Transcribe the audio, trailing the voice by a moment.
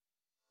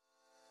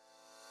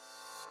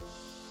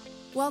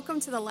Welcome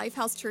to the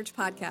Lifehouse Church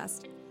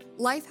podcast.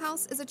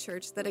 Lifehouse is a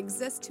church that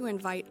exists to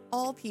invite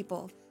all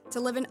people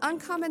to live an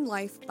uncommon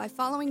life by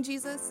following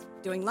Jesus,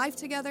 doing life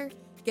together,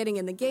 getting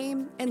in the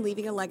game, and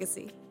leaving a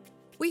legacy.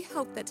 We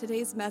hope that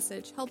today's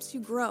message helps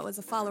you grow as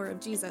a follower of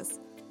Jesus,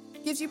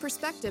 gives you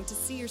perspective to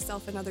see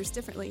yourself and others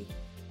differently,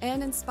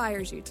 and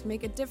inspires you to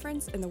make a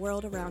difference in the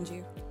world around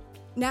you.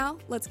 Now,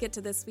 let's get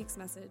to this week's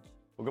message.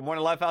 Well, good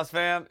morning, Lifehouse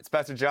fam. It's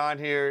Pastor John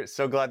here.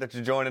 So glad that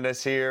you're joining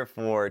us here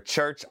for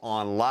Church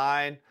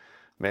Online.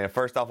 Man,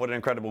 first off, what an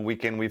incredible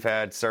weekend we've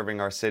had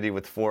serving our city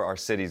with For Our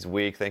Cities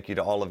Week. Thank you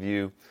to all of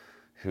you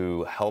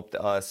who helped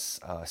us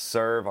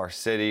serve our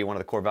city. One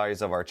of the core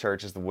values of our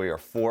church is that we are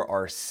for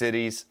our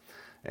cities,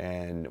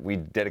 and we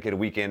dedicate a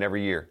weekend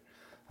every year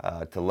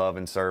to love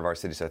and serve our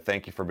city. So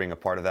thank you for being a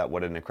part of that.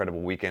 What an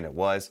incredible weekend it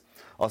was.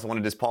 Also want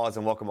to just pause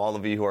and welcome all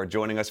of you who are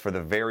joining us for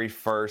the very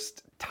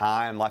first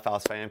time.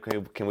 Lifehouse fam,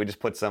 can we just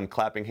put some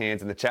clapping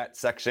hands in the chat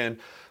section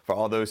for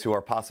all those who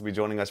are possibly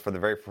joining us for the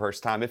very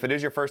first time. If it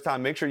is your first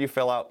time, make sure you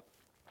fill out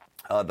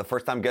the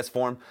first time guest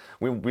form.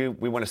 We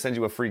want to send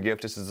you a free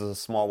gift. This is a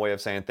small way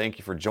of saying thank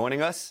you for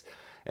joining us.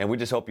 And we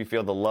just hope you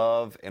feel the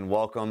love and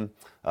welcome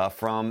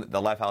from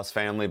the Lifehouse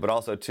family. But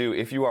also, too,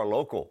 if you are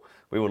local,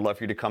 we would love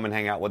for you to come and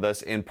hang out with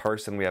us in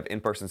person. We have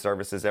in-person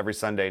services every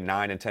Sunday,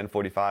 9 and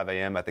 10:45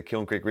 a.m. at the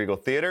Kiln Creek Regal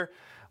Theater.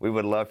 We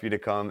would love for you to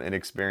come and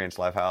experience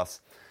Lifehouse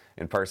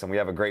in person. We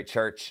have a great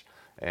church,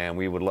 and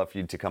we would love for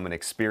you to come and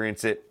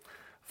experience it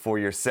for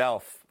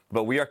yourself.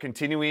 But we are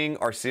continuing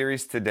our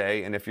series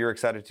today, and if you're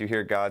excited to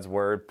hear God's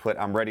Word, put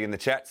 "I'm ready" in the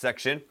chat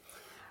section.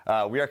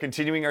 We are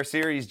continuing our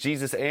series,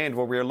 Jesus and,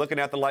 where we are looking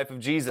at the life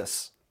of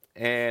Jesus.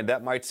 And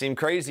that might seem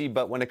crazy,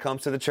 but when it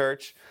comes to the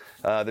church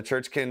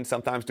can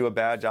sometimes do a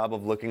bad job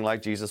of looking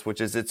like Jesus, which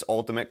is its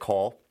ultimate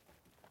call.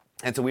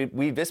 And so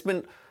we've just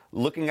been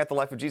looking at the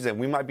life of Jesus. And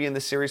we might be in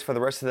this series for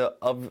the rest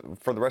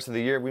of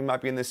the year. We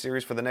might be in this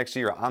series for the next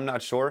year. I'm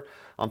not sure.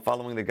 I'm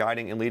following the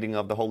guiding and leading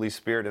of the Holy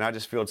Spirit, and I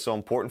just feel it's so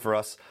important for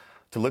us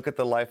to look at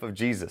the life of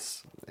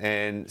Jesus.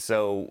 And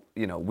so,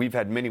 we've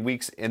had many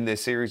weeks in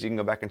this series. You can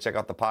go back and check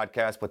out the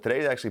podcast. But today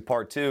is actually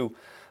part 2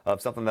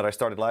 of something that I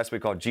started last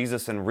week called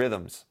Jesus and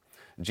Rhythms.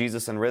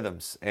 Jesus and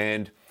Rhythms.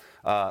 And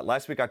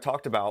last week I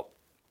talked about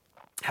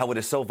how it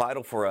is so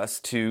vital for us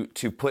to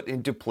put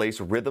into place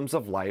rhythms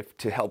of life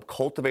to help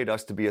cultivate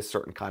us to be a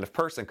certain kind of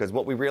person. Because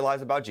what we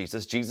realize about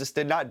Jesus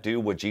did not do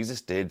what Jesus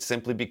did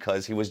simply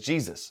because he was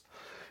Jesus.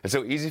 It's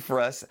so easy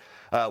for us,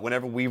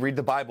 whenever we read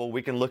the Bible,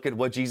 we can look at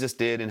what Jesus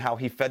did and how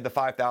he fed the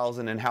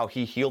 5,000 and how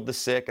he healed the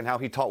sick and how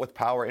he taught with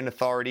power and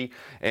authority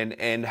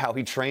and how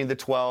he trained the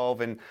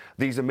 12 and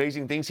these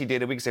amazing things he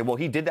did. And we can say, well,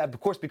 he did that, of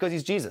course, because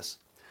he's Jesus.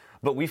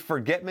 But we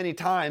forget many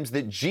times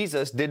that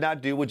Jesus did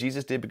not do what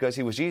Jesus did because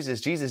he was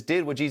Jesus. Jesus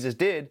did what Jesus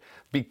did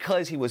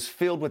because he was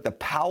filled with the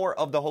power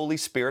of the Holy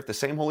Spirit, the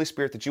same Holy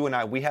Spirit that you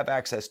and we have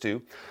access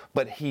to.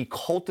 But he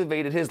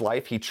cultivated his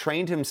life. He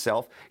trained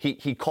himself.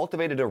 He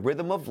cultivated a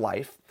rhythm of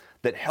life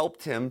that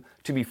helped him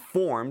to be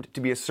formed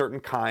to be a certain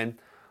kind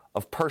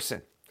of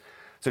person.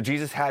 So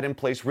Jesus had in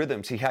place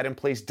rhythms. He had in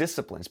place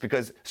disciplines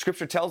because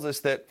Scripture tells us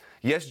that,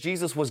 yes,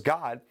 Jesus was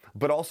God,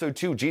 but also,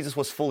 too, Jesus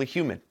was fully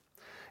human.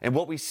 And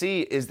what we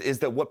see is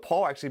that what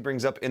Paul actually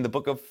brings up in the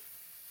book of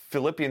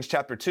Philippians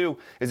chapter 2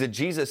 is that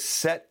Jesus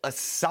set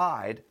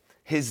aside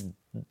his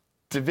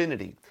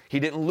divinity. He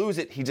didn't lose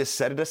it. He just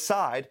set it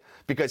aside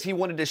because he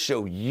wanted to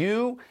show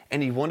you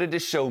and he wanted to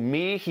show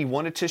me. He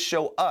wanted to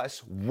show us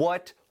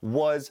what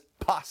was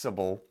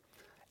possible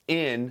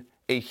in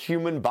a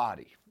human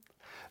body.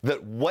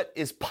 That what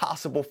is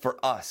possible for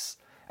us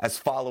as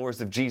followers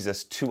of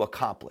Jesus to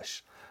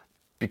accomplish.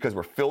 Because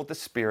we're filled with the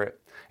Spirit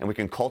and we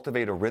can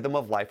cultivate a rhythm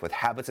of life with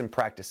habits and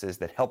practices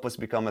that help us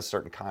become a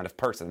certain kind of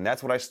person. And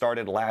that's what I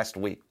started last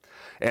week.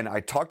 And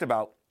I talked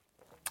about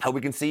how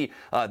we can see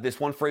this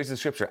one phrase in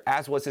Scripture,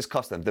 as was his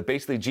custom, that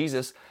basically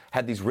Jesus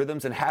had these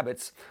rhythms and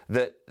habits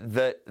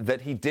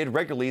that he did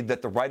regularly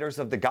that the writers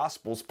of the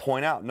Gospels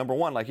point out. Number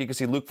one, like you can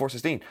see Luke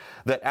 4:16,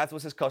 that as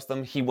was his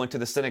custom, he went to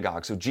the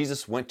synagogue. So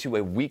Jesus went to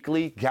a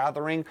weekly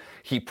gathering.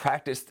 He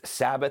practiced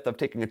Sabbath of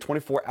taking a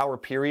 24-hour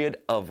period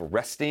of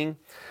resting.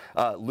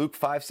 Luke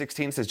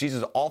 5:16 says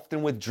Jesus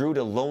often withdrew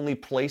to lonely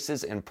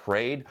places and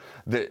prayed.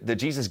 That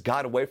Jesus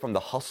got away from the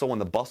hustle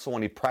and the bustle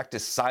and he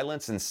practiced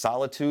silence and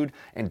solitude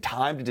and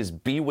time to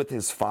just be with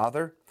his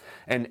Father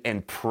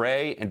and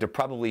pray and to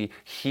probably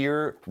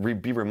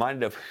be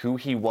reminded of who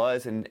he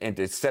was and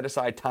to set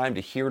aside time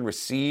to hear and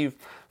receive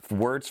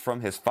words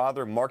from his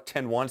Father. Mark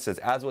 10:1 says,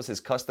 as was his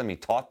custom, he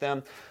taught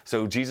them.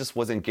 So Jesus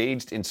was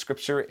engaged in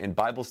Scripture, in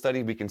Bible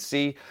study. We can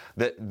see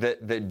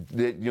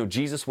that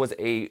Jesus was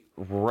a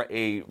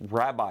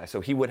rabbi, so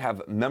he would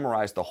have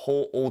memorized the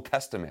whole Old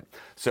Testament.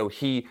 So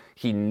he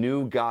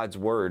knew God's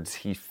words.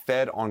 He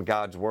fed on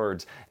God's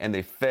words, and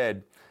they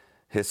fed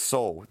his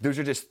soul. Those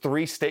are just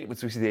 3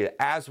 statements we see there,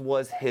 as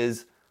was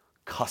his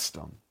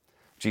custom.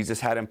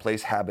 Jesus had in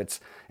place habits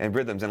and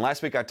rhythms. And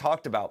last week I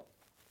talked about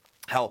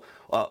how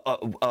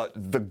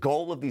the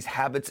goal of these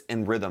habits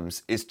and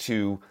rhythms is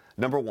to,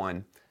 number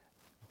one,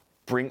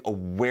 bring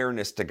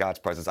awareness to God's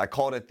presence. I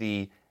called it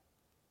the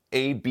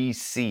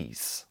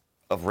ABCs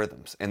of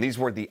rhythms. And these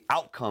were the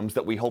outcomes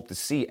that we hope to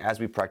see as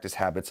we practice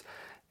habits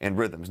and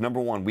rhythms. Number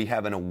one, we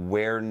have an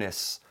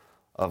awareness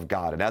of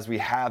God. And as we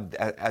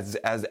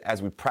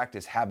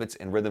practice habits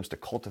and rhythms to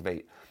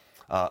cultivate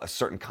a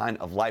certain kind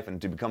of life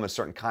and to become a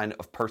certain kind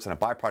of person, a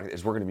byproduct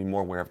is we're going to be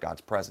more aware of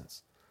God's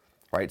presence.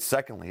 Right?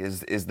 Secondly,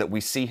 is that we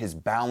see his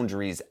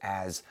boundaries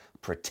as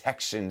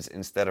protections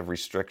instead of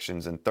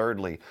restrictions. And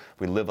thirdly,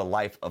 we live a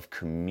life of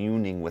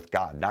communing with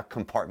God, not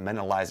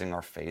compartmentalizing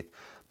our faith,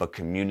 but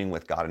communing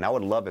with God. And I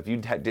would love if you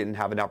didn't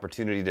have an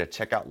opportunity to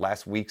check out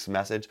last week's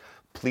message,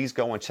 please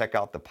go and check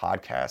out the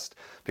podcast,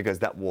 because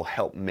that will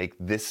help make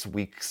this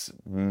week's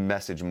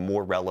message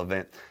more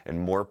relevant and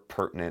more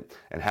pertinent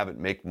and have it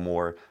make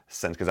more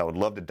sense, because I would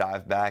love to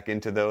dive back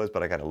into those,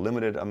 but I got a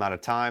limited amount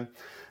of time.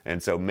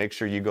 And so make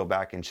sure you go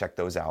back and check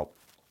those out,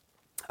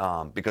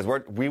 because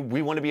we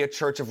want to be a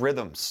church of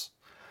rhythms.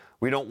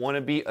 We don't want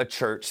to be a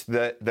church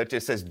that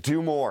just says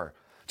do more.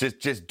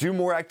 Just do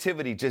more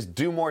activity, just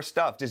do more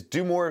stuff, just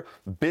do more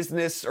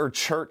business or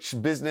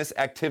church business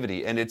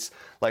activity. And it's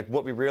like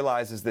what we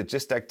realize is that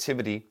just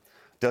activity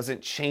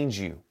doesn't change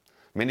you.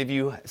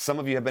 Some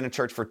of you have been in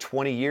church for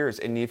 20 years,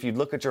 and if you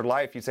look at your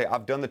life, you say,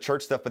 I've done the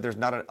church stuff, but there's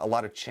not a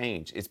lot of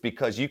change. It's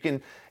because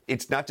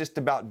it's not just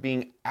about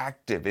being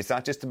active. It's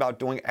not just about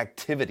doing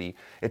activity.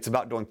 It's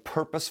about doing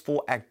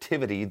purposeful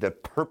activity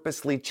that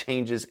purposely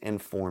changes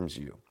and forms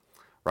you.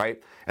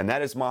 Right? And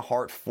that is my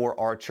heart for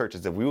our church,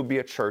 is that we will be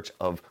a church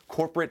of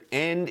corporate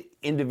and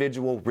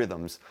individual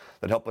rhythms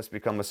that help us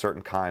become a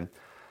certain kind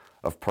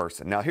of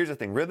person. Now, here's the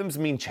thing. Rhythms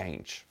mean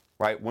change,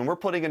 right? When we're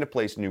putting into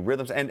place new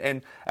rhythms,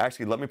 and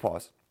actually, let me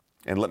pause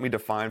and let me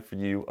define for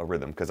you a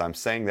rhythm, because I'm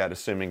saying that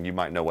assuming you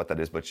might know what that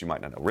is, but you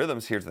might not know.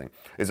 Rhythms, here's the thing,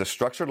 is a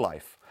structured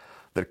life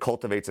that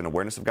cultivates an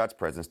awareness of God's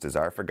presence,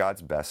 desire for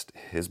God's best,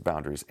 his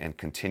boundaries, and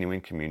continuing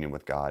communion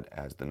with God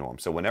as the norm.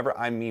 So whenever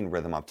I mean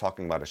rhythm, I'm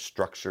talking about a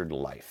structured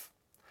life.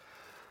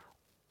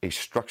 A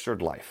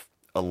structured life,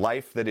 a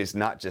life that is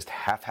not just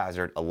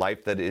haphazard, a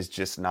life that is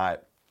just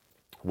not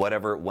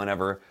whatever,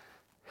 whenever,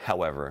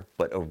 however,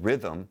 but a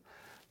rhythm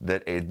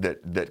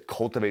that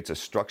cultivates a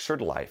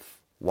structured life.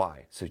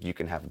 Why? So you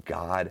can have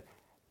God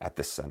at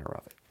the center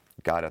of it.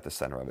 God at the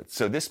center of it.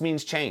 So this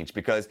means change,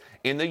 because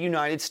in the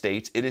United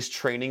States, it is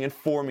training and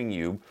forming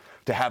you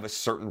to have a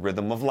certain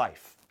rhythm of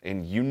life.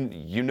 And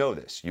you know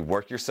this. You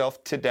work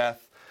yourself to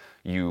death.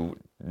 You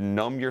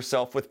numb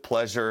yourself with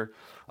pleasure.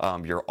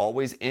 You're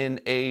always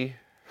in a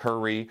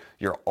hurry.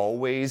 You're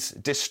always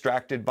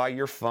distracted by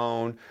your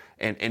phone.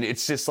 And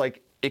it's just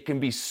like, it can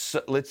be,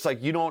 it's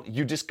like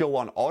you just go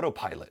on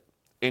autopilot.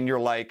 And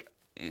you're like,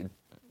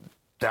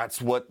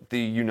 that's what the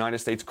United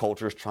States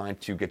culture is trying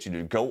to get you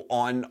to do. Go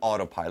on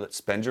autopilot,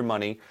 spend your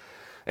money.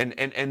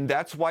 And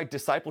that's why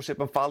discipleship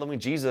and following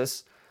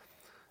Jesus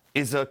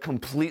is a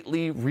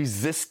completely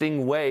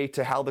resisting way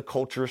to how the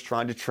culture is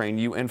trying to train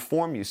you and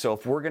form you. So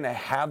if we're going to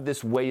have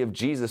this way of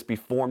Jesus be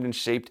formed and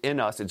shaped in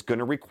us, it's going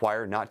to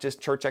require not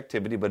just church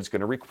activity, but it's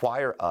going to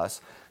require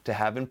us to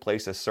have in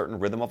place a certain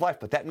rhythm of life.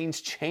 But that means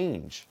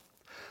change.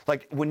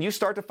 Like when you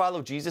start to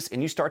follow Jesus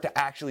and you start to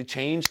actually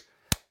change,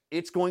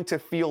 it's going to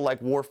feel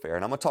like warfare.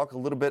 And I'm going to talk a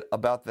little bit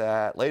about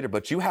that later,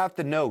 but you have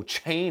to know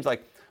change.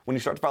 Like when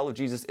you start to follow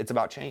Jesus, it's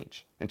about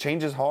change. And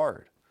change is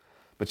hard,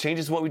 but change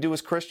is what we do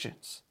as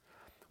Christians.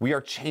 We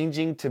are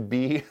changing to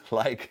be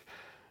like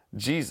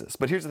Jesus.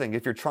 But here's the thing.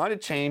 If you're trying to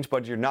change,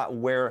 but you're not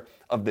aware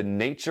of the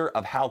nature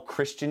of how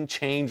Christian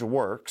change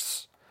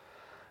works,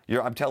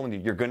 I'm telling you,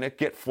 you're going to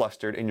get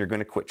flustered and you're going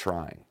to quit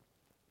trying.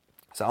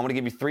 So I'm going to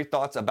give you 3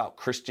 thoughts about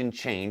Christian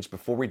change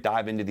before we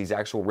dive into these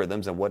actual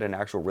rhythms and what an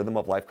actual rhythm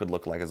of life could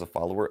look like as a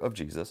follower of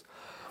Jesus.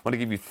 I want to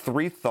give you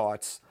 3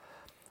 thoughts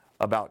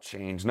about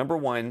change. Number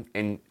 1,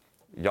 and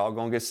y'all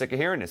going to get sick of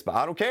hearing this, but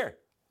I don't care.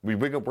 We're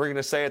going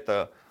to say it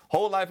the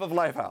whole life of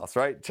Lifehouse,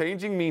 right?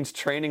 Changing means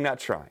training, not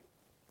trying.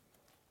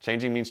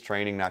 Changing means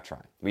training, not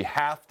trying. We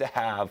have to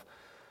have,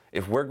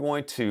 if we're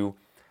going to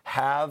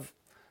have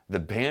the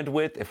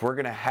bandwidth, if we're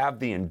going to have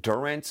the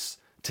endurance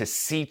to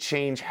see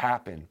change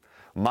happen,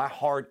 my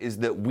heart is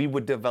that we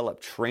would develop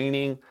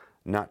training,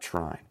 not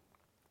trying.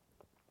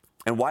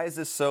 And why is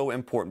this so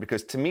important?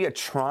 Because to me, a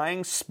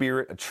trying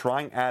spirit, a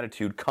trying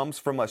attitude comes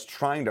from us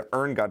trying to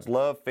earn God's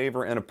love,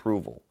 favor, and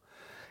approval.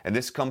 And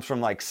this comes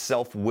from like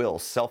self-will,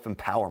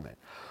 self-empowerment.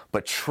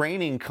 But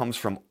training comes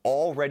from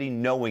already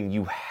knowing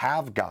you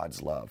have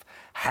God's love,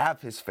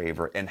 have his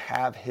favor, and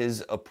have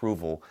his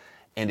approval,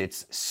 and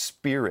it's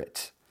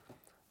spirit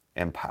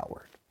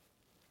empowered.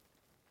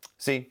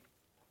 See,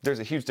 there's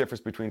a huge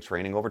difference between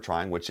training over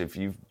trying, which if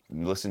you've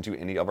listened to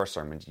any of our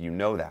sermons, you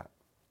know that.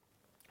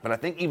 But I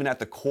think even at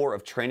the core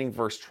of training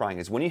versus trying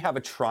is when you have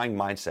a trying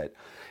mindset,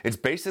 it's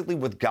basically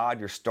with God,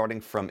 you're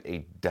starting from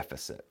a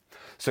deficit.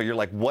 So you're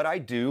like, what I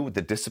do,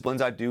 the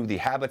disciplines I do, the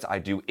habits I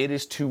do, it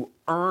is to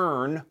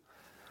earn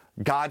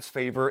God's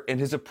favor and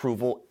his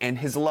approval and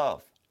his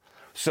love.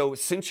 So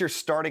since you're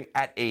starting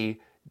at a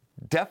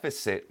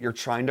deficit, you're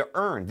trying to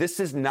earn. This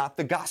is not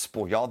the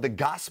gospel, y'all. The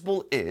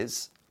gospel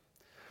is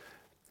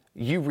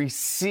you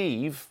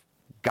receive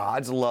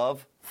God's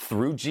love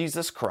through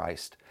Jesus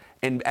Christ,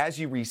 And as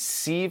you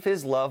receive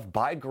his love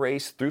by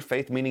grace through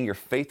faith, meaning your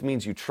faith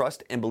means you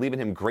trust and believe in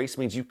him. Grace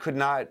means you could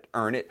not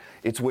earn it.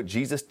 It's what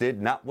Jesus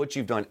did, not what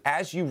you've done.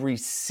 As you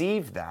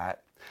receive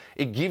that,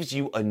 it gives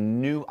you a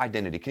new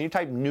identity. Can you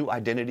type new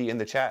identity in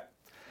the chat?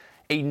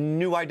 A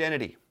new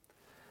identity.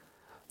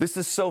 This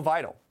is so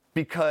vital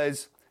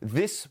because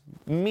this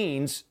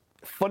means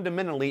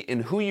fundamentally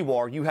in who you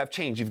are, you have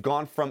changed. You've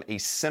gone from a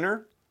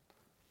sinner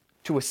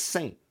to a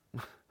saint.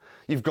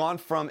 You've gone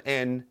from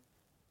an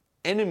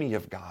enemy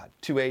of God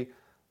to a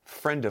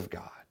friend of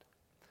God.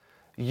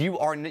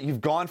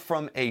 You've gone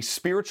from a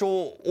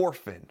spiritual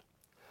orphan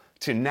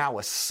to now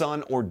a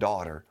son or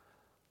daughter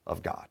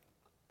of God.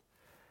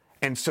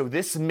 And so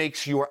this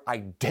makes your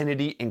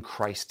identity in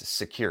Christ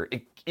secure.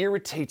 It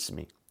irritates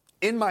me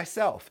in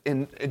myself,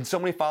 in so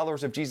many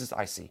followers of Jesus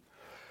I see.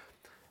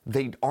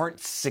 They aren't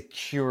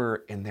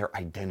secure in their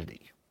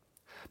identity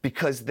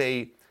because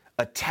they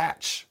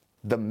attach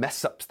the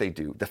mess ups they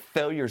do, the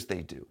failures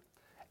they do,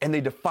 and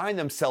they define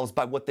themselves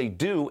by what they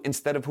do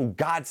instead of who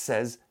God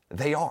says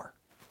they are.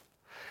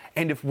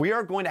 And if we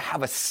are going to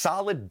have a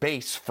solid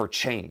base for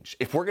change,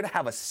 if we're going to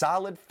have a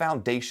solid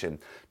foundation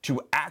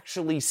to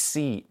actually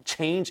see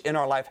change in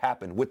our life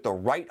happen with the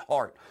right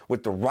heart,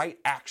 with the right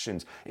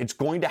actions, it's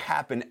going to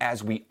happen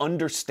as we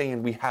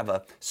understand we have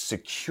a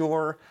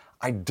secure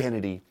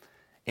identity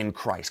in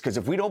Christ. Because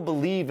if we don't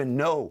believe and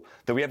know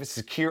that we have a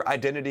secure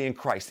identity in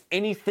Christ,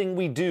 anything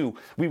we do,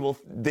 we will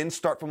then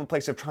start from a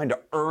place of trying to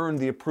earn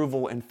the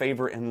approval and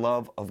favor and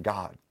love of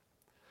God.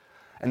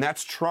 And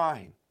that's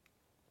trying.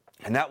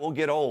 And that will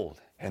get old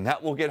and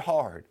that will get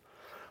hard.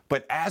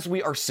 But as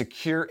we are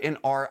secure in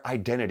our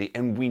identity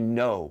and we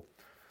know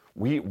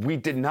we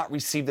did not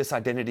receive this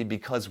identity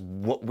because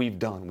what we've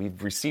done,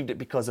 we've received it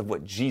because of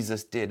what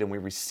Jesus did, and we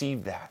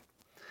receive that.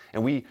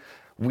 And we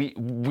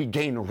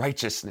gain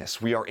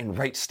righteousness. We are in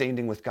right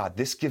standing with God.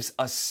 This gives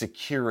us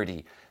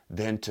security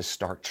then to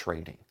start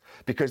training.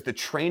 Because the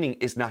training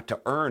is not to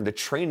earn, the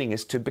training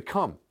is to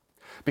become.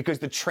 Because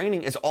the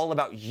training is all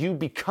about you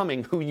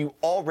becoming who you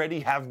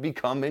already have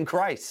become in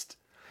Christ.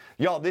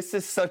 Y'all, this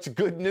is such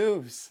good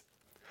news.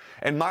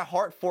 And my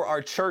heart for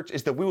our church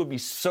is that we would be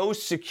so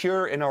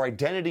secure in our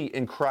identity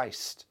in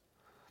Christ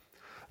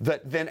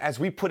that then as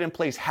we put in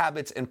place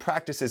habits and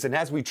practices and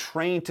as we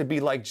train to be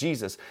like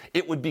Jesus,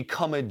 it would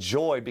become a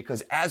joy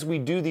because as we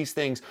do these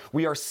things,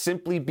 we are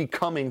simply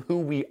becoming who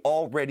we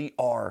already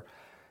are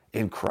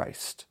in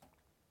Christ.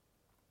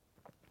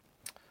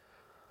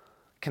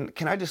 Can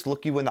I just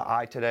look you in the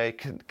eye today?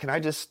 Can I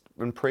just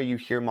and pray you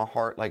hear my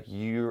heart like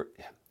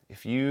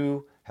if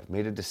you have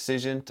made a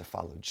decision to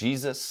follow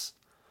Jesus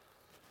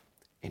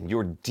and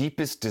your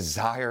deepest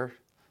desire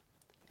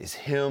is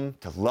him,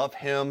 to love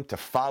him, to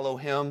follow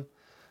him,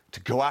 to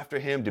go after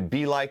him, to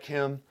be like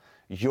him,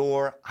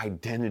 your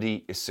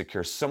identity is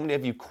secure. So many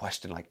of you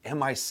question, like,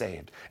 am I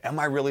saved? Am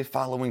I really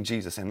following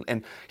Jesus?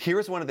 And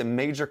here's one of the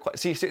major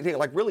questions. See,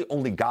 like really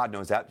only God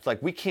knows that. It's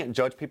like we can't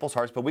judge people's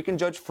hearts, but we can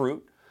judge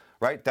fruit,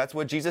 right? That's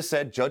what Jesus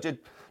said, judge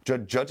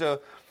a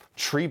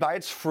tree by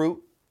its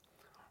fruit,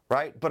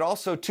 right? But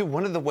also too,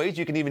 one of the ways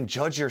you can even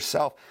judge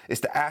yourself is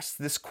to ask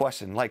this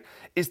question, like,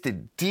 is the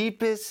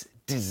deepest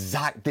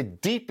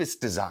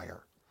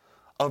desire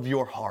of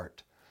your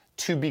heart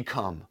to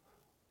become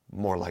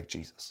more like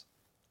Jesus?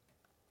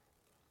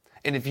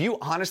 And if you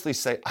honestly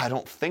say, I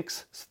don't think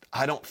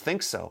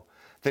so,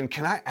 then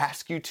can I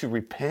ask you to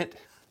repent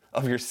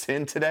of your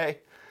sin today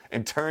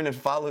and turn and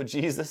follow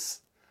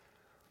Jesus?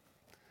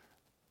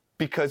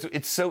 Because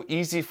it's so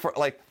easy for,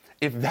 like,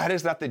 if that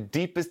is not the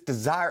deepest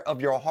desire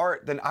of your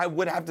heart, then I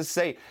would have to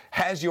say,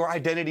 has your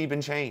identity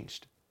been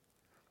changed?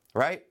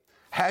 Right?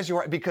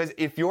 Because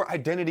if your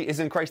identity is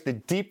in Christ, the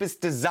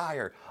deepest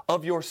desire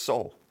of your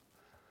soul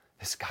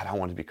is, God, I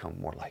want to become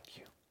more like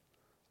you.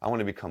 I want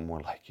to become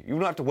more like you. You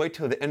don't have to wait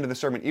till the end of the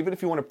sermon, even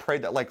if you want to pray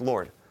that, like,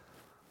 Lord,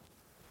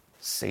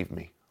 save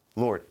me.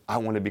 Lord, I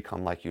want to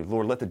become like you.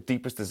 Lord, let the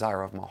deepest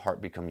desire of my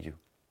heart become you.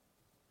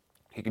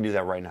 You can do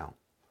that right now.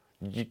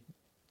 You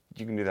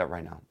can do that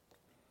right now.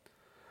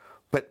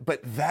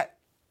 But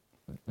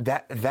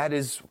that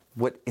is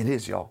what it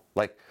is, y'all.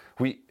 Like,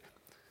 we're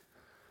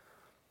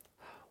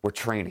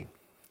training.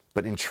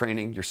 But in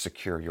training, you're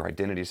secure. Your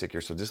identity is secure.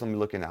 So just let me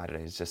look in the eye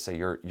today. Just say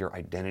your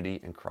identity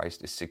in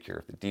Christ is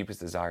secure. The deepest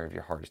desire of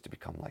your heart is to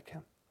become like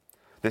him.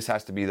 This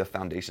has to be the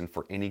foundation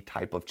for any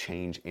type of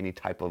change, any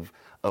type of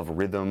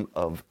rhythm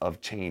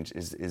of change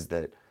is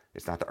that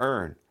it's not to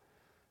earn.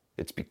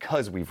 It's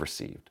because we've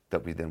received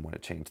that we then want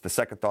to change. The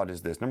second thought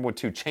is this. Number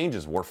 2, change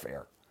is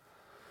warfare.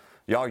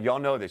 Y'all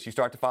know this. You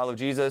start to follow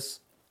Jesus.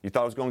 You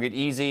thought it was going to get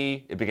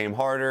easy. It became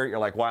harder. You're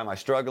like, why am I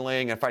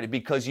struggling? And fighting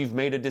because you've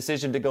made a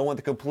decision to go in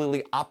the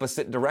completely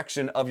opposite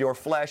direction of your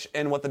flesh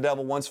and what the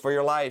devil wants for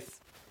your life.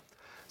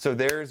 So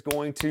there's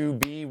going to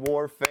be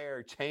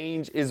warfare.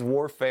 Change is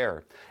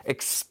warfare.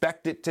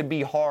 Expect it to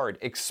be hard.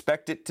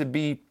 Expect it to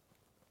be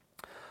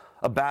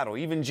a battle.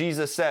 Even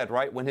Jesus said,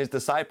 right, when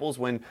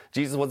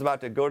Jesus was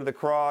about to go to the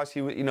cross, he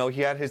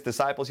had his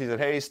disciples, he said,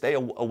 hey, stay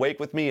awake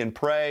with me and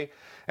pray.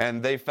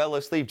 And they fell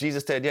asleep.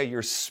 Jesus said, yeah,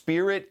 your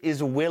spirit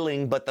is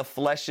willing, but the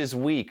flesh is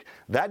weak.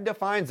 That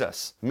defines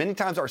us. Many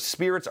times our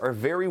spirits are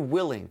very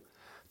willing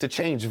to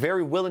change,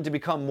 very willing to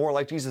become more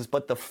like Jesus,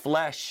 but the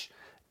flesh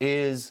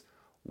is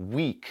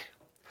weak.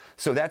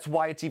 So that's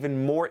why it's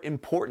even more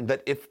important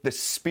that if the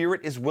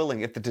spirit is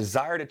willing, if the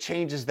desire to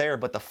change is there,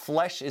 but the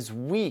flesh is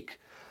weak,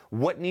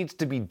 what needs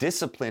to be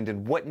disciplined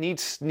and what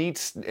needs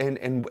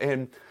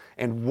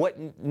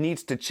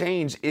to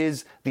change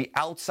is the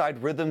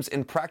outside rhythms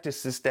and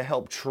practices to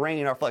help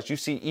train our flesh. You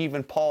see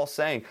even Paul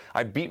saying,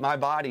 I beat my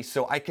body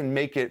so I can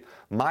make it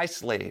my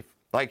slave.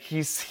 Like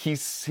he's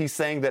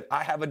saying that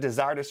I have a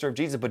desire to serve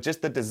Jesus, but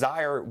just the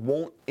desire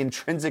won't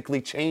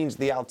intrinsically change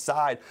the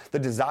outside. The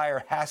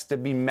desire has to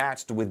be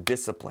matched with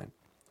discipline.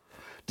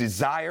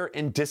 Desire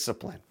and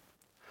discipline,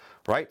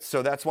 right?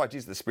 So that's why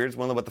Jesus, the spirit is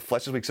willing, but the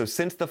flesh is weak. So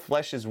since the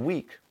flesh is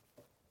weak,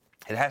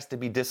 it has to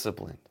be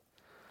disciplined.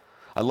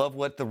 I love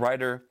what the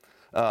writer,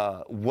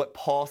 what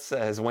Paul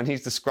says when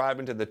he's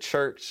describing to the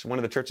church, one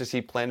of the churches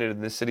he planted in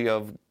the city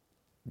of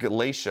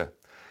Galatia.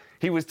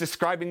 He was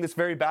describing this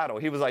very battle.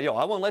 He was like, I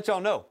want to let y'all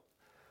know.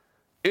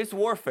 It's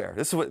warfare.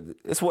 This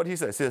is what he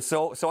says. He says,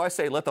 so I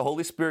say, let the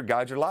Holy Spirit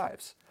guide your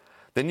lives.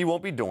 Then you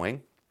won't be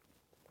doing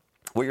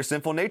what your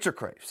sinful nature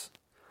craves.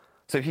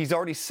 So he's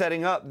already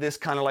setting up this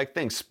kind of like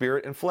thing,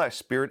 spirit and flesh,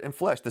 spirit and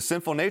flesh. The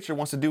sinful nature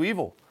wants to do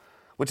evil,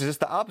 which is just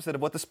the opposite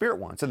of what the spirit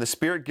wants. And the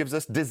spirit gives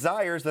us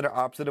desires that are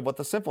opposite of what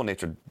the sinful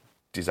nature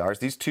desires.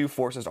 These two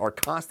forces are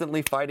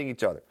constantly fighting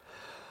each other.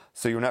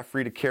 So you're not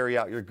free to carry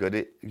out your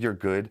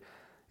good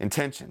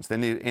intentions.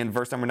 Then in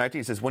verse number 19,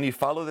 it says, when you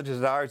follow the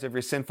desires of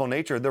your sinful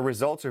nature, the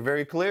results are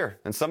very clear.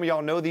 And some of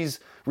y'all know these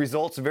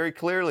results very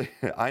clearly.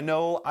 I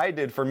know I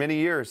did for many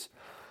years.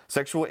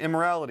 Sexual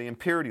immorality,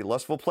 impurity,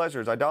 lustful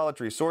pleasures,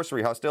 idolatry,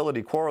 sorcery,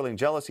 hostility, quarreling,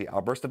 jealousy,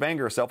 outburst of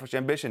anger, selfish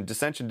ambition,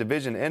 dissension,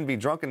 division, envy,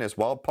 drunkenness,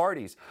 wild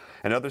parties,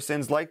 and other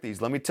sins like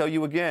these. Let me tell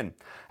you again,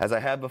 as I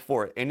have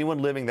before, anyone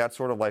living that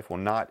sort of life will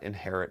not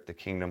inherit the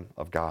kingdom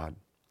of God.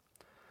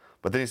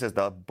 But then he says,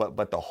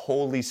 but the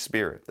Holy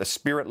Spirit, the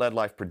Spirit-led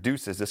life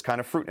produces this kind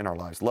of fruit in our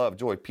lives: love,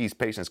 joy, peace,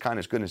 patience,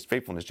 kindness, goodness,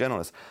 faithfulness,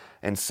 gentleness,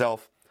 and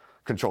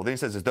self-control. Then he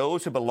says,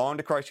 those who belong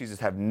to Christ Jesus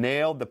have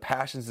nailed the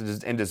passions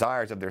and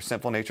desires of their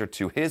sinful nature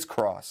to his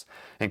cross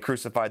and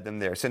crucified them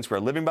there. Since we're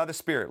living by the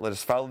Spirit, let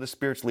us follow the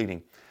Spirit's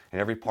leading in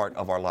every part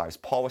of our lives.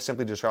 Paul was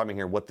simply describing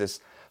here what this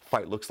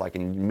fight looks like.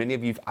 And many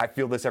of you, I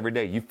feel this every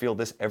day. You feel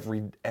this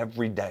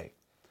every day.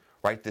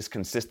 Right? This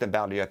consistent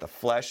battle. You have the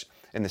flesh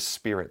and the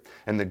spirit.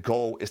 And the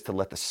goal is to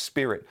let the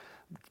spirit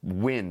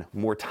win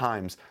more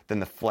times than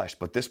the flesh.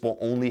 But this will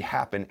only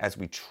happen as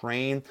we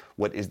train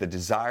what is the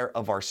desire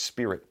of our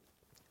spirit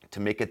to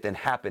make it then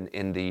happen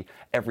in the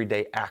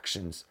everyday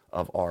actions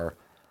of our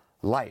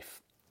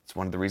life. It's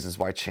one of the reasons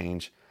why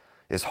change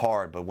is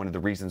hard, but one of the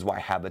reasons why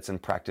habits and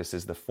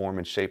practices that form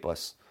and shape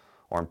us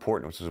are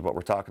important, which is what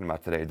we're talking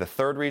about today. The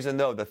third reason,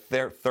 though, the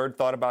third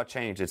thought about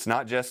change, it's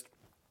not just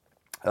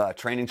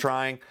trying.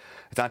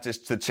 It's not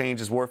just to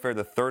change is warfare.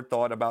 The third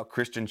thought about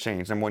Christian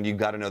change, number one, you've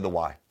got to know the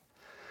why.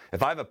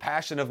 If I have a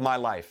passion of my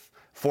life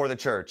for the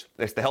church,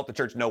 it's to help the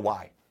church know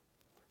why.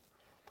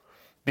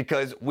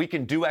 Because we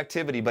can do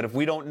activity, but if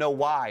we don't know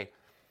why,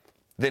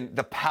 then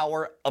the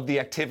power of the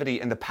activity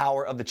and the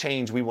power of the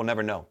change we will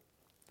never know.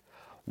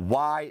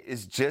 Why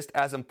is just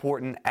as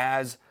important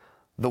as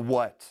the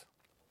what.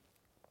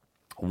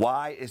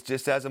 Why is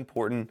just as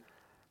important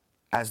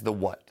as the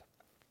what.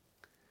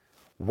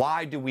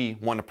 Why do we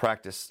want to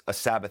practice a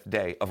Sabbath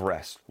day of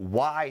rest?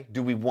 Why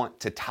do we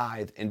want to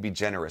tithe and be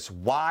generous?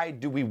 Why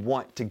do we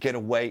want to get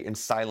away in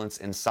silence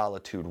and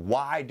solitude?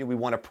 Why do we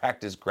want to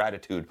practice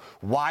gratitude?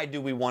 Why do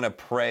we want to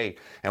pray?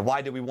 And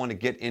why do we want to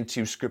get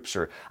into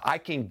Scripture? I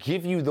can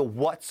give you the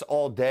what's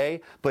all day,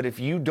 but if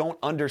you don't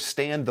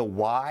understand the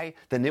why,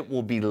 then it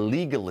will be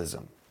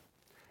legalism.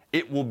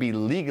 It will be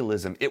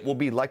legalism. It will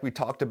be, like we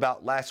talked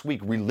about last week,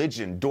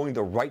 religion, doing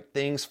the right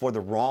things for the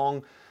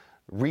wrong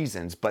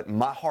reasons. But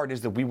my heart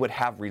is that we would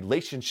have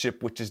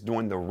relationship, which is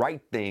doing the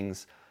right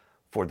things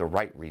for the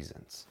right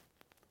reasons.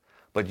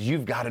 But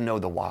you've got to know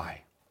the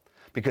why.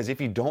 Because if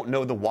you don't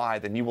know the why,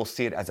 then you will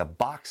see it as a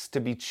box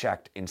to be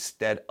checked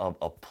instead of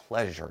a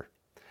pleasure,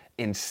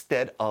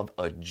 instead of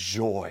a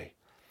joy,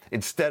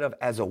 instead of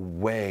as a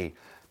way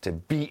to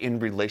be in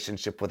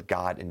relationship with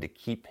God and to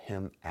keep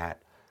him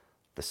at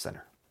the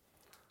center.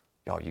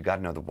 Y'all, you got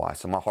to know the why.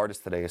 So my heart is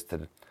today is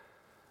to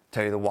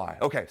tell you the why.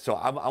 Okay, so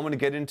I'm going to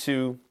get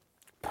into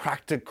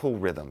practical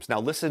rhythms. Now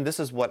listen, this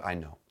is what I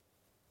know.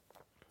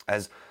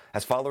 As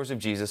followers of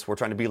Jesus, we're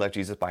trying to be like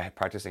Jesus by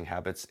practicing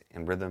habits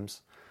and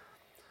rhythms.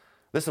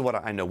 This is what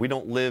I know. We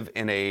don't live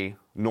in a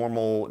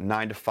normal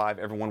 9 to 5.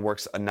 Everyone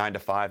works a 9 to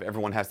 5.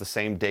 Everyone has the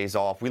same days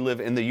off. We live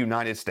in the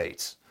United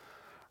States,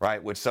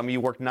 right? Which some of you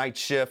work night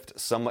shift.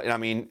 We're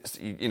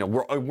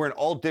in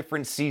all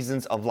different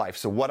seasons of life.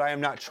 So what I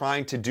am not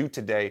trying to do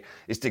today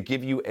is to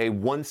give you a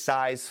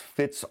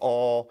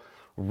one-size-fits-all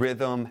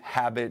rhythm,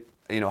 habit,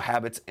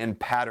 habits and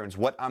patterns.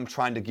 What I'm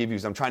trying to give you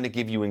is I'm trying to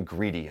give you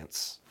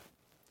ingredients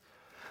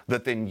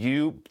that then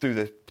you, through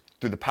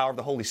the power of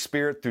the Holy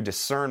Spirit, through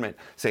discernment,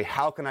 say,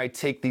 how can I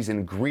take these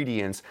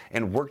ingredients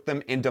and work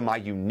them into my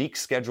unique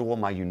schedule,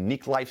 my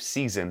unique life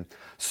season,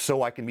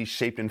 so I can be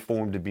shaped and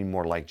formed to be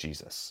more like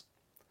Jesus?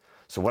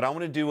 So what I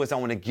want to do is I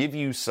want to give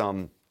you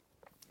some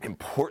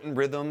important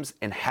rhythms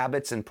and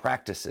habits and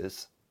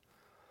practices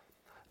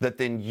that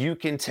then you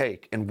can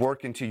take and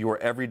work into your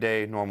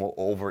everyday normal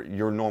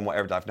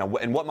everyday life. Now,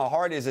 and what my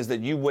heart is that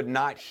you would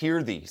not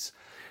hear these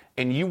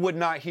and you would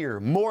not hear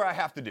more I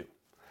have to do.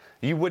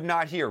 You would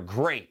not hear,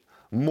 great,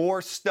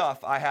 more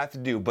stuff I have to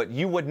do, but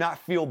you would not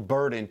feel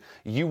burdened.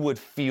 You would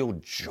feel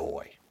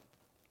joy.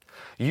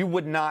 You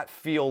would not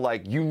feel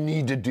like you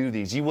need to do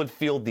these. You would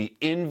feel the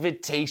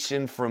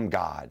invitation from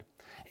God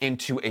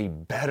into a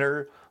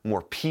better,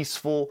 more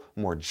peaceful,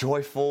 more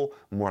joyful,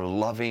 more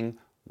loving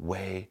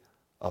way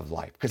of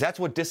life. Because that's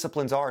what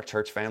disciplines are,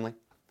 church family.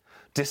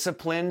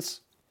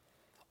 Disciplines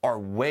are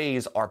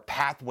ways, are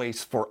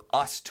pathways for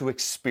us to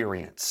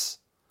experience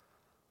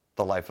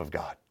the life of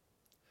God.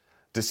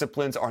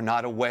 Disciplines are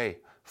not a way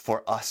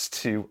for us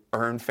to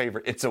earn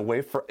favor. It's a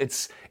way for,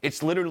 it's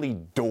literally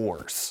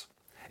doors.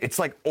 It's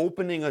like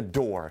opening a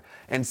door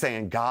and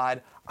saying,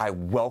 God, I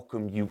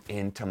welcome you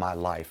into my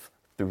life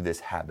through this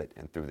habit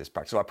and through this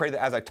practice. So I pray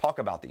that as I talk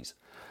about these,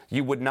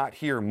 you would not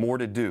hear more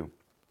to do,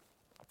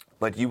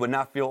 but you would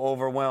not feel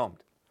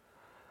overwhelmed,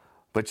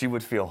 but you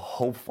would feel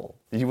hopeful.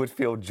 You would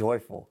feel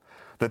joyful.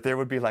 That there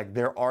would be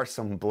there are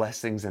some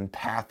blessings and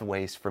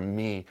pathways for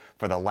me,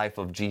 for the life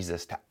of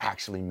Jesus to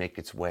actually make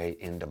its way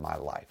into my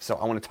life. So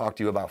I want to talk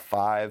to you about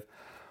 5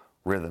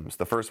 rhythms.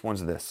 The first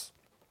one's this: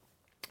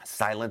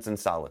 silence and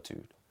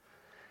solitude.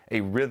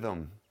 A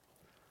rhythm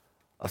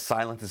of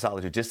silence and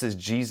solitude, just as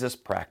Jesus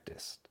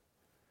practiced.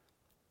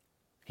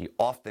 He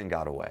often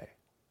got away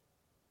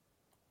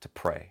to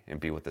pray and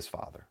be with his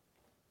Father.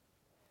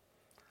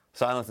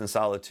 Silence and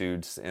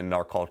solitude in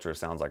our culture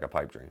sounds like a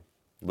pipe dream.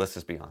 Let's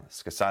just be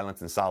honest, because silence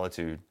and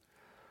solitude,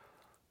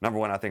 number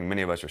one, I think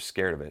many of us are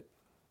scared of it.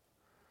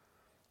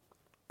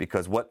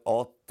 Because what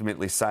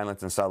ultimately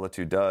silence and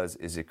solitude does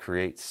is it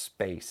creates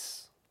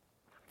space,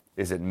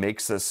 is it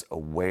makes us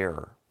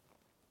aware.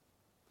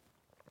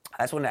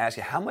 I just want to ask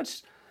you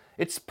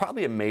it's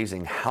probably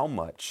amazing how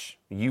much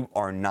you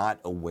are not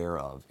aware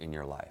of in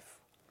your life.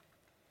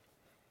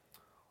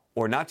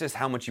 Or not just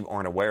how much you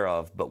aren't aware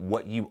of, but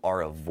what you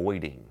are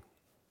avoiding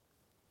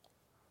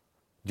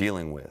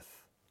dealing with,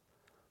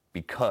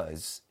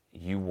 because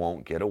you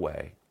won't get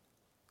away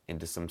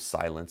into some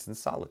silence and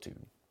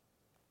solitude.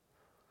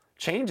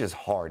 Change is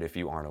hard if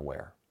you aren't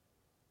aware.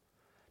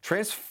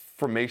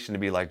 Transformation to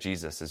be like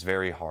Jesus is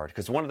very hard,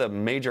 because one of the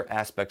major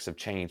aspects of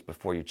change,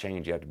 before you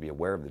change, you have to be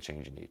aware of the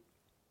change you need.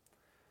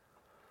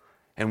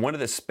 And one of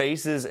the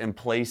spaces and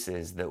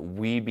places that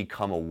we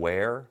become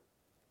aware,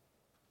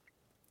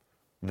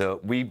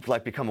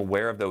 become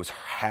aware of those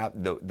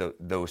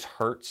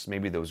hurts,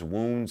 maybe those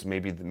wounds,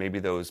 maybe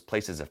those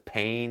places of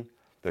pain,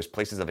 those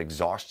places of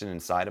exhaustion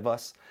inside of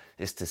us,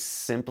 is to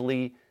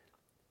simply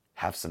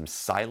have some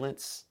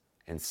silence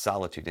and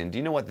solitude. And do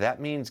you know what that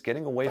means?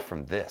 Getting away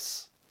from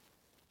this.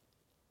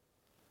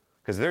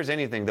 Because if there's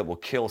anything that will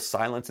kill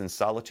silence and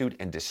solitude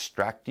and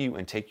distract you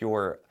and take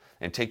your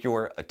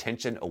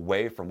attention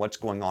away from what's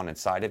going on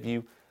inside of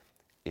you,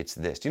 it's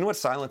this. Do you know what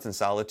silence and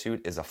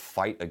solitude is a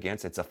fight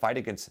against? It's a fight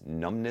against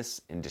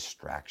numbness and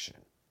distraction.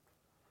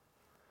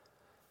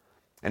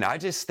 And I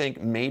just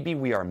think maybe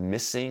we are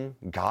missing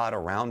God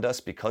around us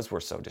because we're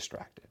so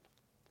distracted.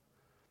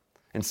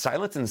 And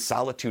silence and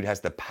solitude has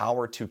the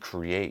power to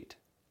create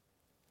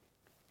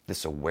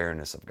this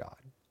awareness of God.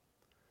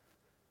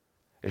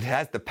 It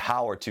has the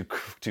power to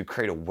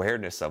create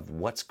awareness of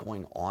what's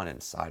going on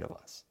inside of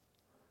us.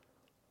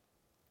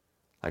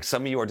 Like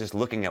some of you are just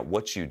looking at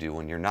what you do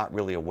and you're not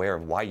really aware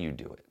of why you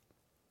do it.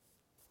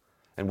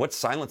 And what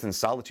silence and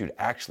solitude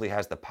actually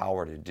has the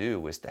power to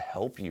do is to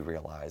help you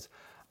realize,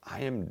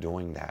 I am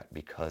doing that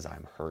because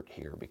I'm hurt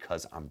here,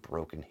 because I'm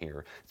broken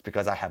here. It's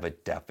because I have a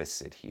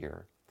deficit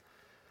here.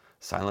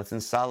 Silence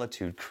and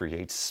solitude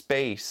creates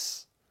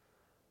space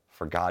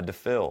for God to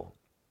fill.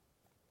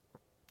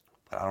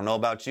 But I don't know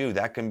about you.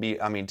 That can be,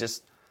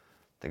 just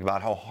think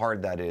about how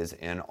hard that is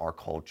in our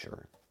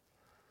culture.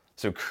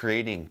 So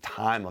creating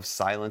time of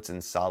silence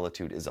and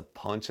solitude is a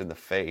punch in the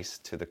face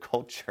to the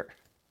culture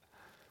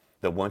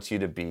that wants you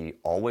to be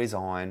always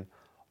on,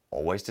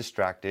 always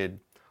distracted,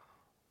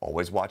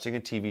 always watching a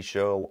TV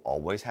show,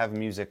 always have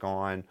music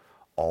on,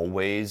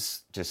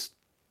 always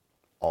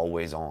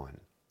on.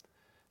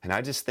 And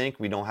I just think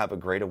we don't have a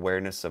great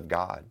awareness of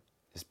God.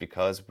 It's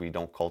because we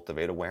don't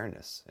cultivate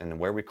awareness. And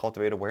where we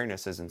cultivate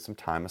awareness is in some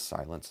time of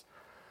silence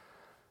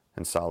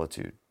and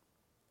solitude.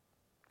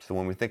 So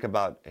when we think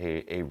about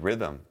a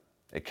rhythm,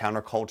 a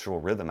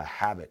countercultural rhythm, a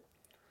habit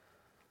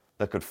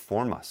that could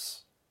form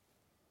us,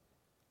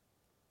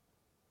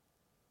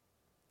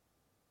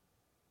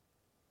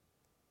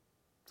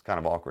 it's kind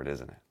of awkward,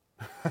 isn't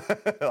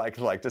it?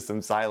 like just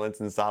some silence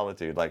and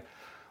solitude. Like,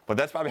 But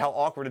that's probably how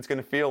awkward it's going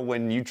to feel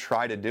when you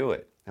try to do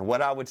it. And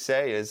what I would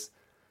say is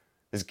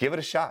give it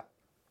a shot.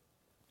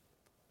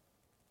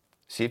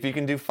 See if you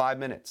can do 5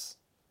 minutes.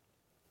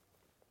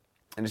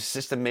 And it's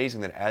just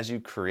amazing that as you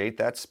create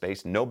that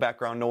space, no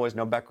background noise,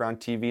 no background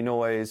TV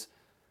noise,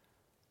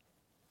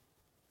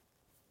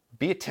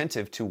 be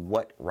attentive to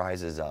what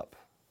rises up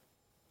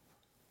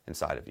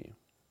inside of you.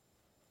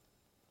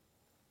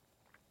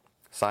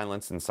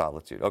 Silence and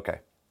solitude. Okay,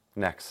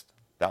 next.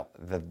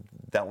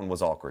 That one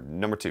was awkward.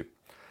 Number 2,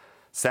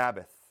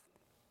 Sabbath.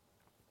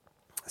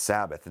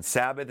 Sabbath. And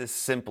Sabbath is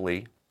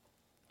simply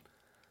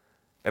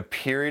a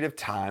period of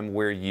time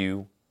where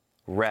you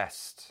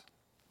rest.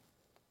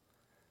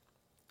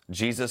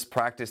 Jesus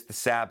practiced the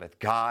Sabbath.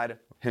 God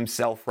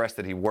himself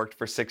rested. He worked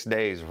for 6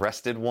 days,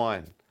 rested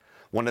one.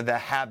 One of the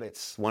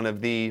habits, one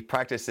of the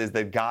practices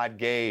that God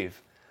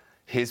gave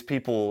his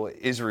people,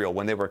 Israel,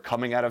 when they were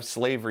coming out of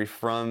slavery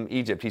from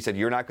Egypt, he said,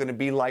 you're not going to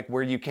be like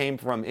where you came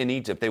from in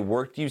Egypt. They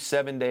worked you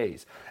 7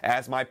 days.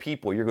 As my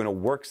people, you're going to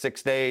work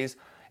 6 days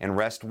and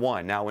rest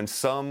one. Now, in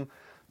some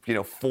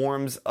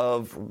forms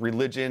of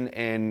religion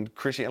and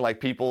Christianity, like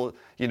people,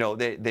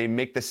 they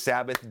make the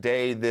Sabbath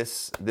day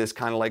this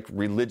kind of like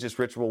religious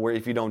ritual where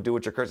if you don't do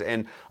it, you're cursed.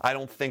 And I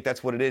don't think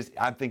that's what it is.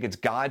 I think it's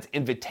God's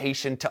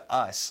invitation to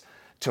us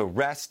to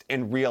rest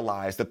and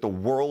realize that the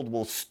world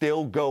will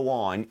still go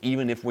on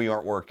even if we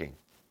aren't working.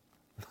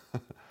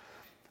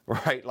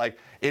 Right? Like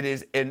it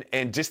is,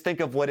 and just think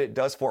of what it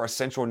does for our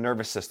central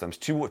nervous systems,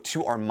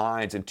 to our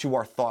minds and to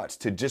our thoughts,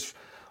 to just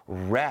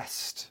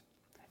rest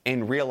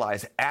and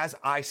realize as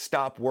I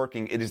stop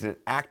working, it is an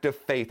act of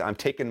faith. I'm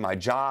taking my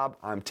job,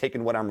 I'm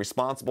taking what I'm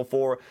responsible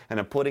for, and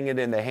I'm putting it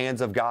in the hands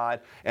of God,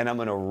 and I'm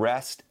going to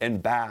rest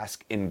and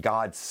bask in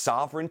God's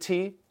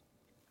sovereignty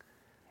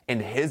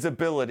and his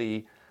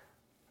ability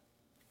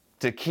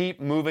to keep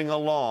moving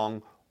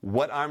along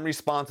what I'm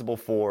responsible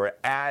for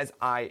as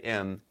I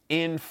am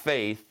in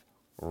faith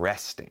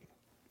resting.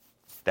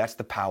 That's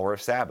the power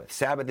of Sabbath.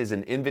 Sabbath is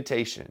an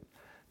invitation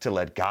to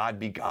let God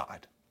be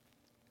God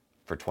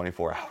for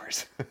 24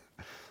 hours,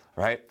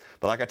 right?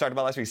 But like I talked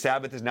about last week,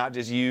 Sabbath is not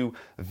just you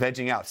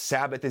vegging out.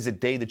 Sabbath is a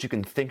day that you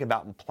can think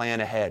about and plan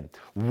ahead.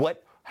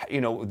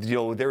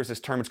 There's this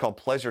term, it's called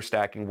pleasure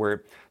stacking,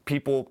 where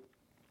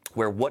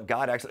what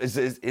God actually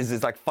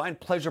is like find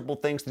pleasurable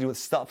things to do with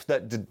stuff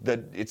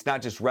that it's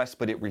not just rest,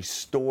 but it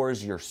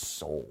restores your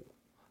soul.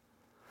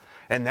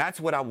 And that's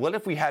what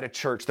if we had a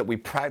church that we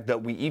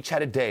each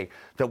had a day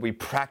that we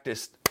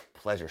practiced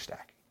pleasure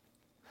stacking,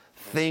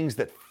 things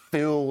that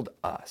filled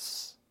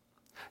us,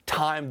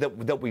 time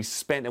that we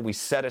spent and we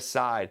set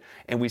aside,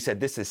 and we said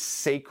this is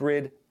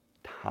sacred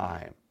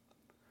time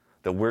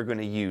that we're going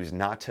to use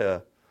not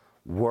to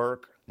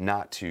work,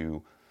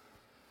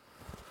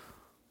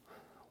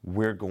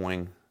 we're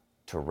going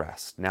to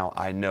rest. Now,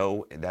 I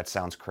know that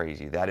sounds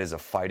crazy. That is a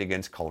fight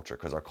against culture,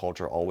 because our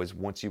culture always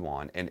wants you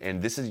on.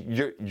 And this is,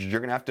 you're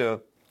going to have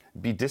to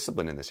be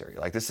disciplined in this area.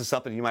 Like, this is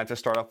something you might have to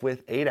start off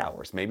with 8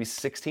 hours, maybe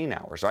 16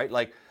 hours, right?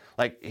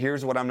 Like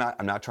here's what I'm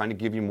not trying to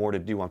give you more to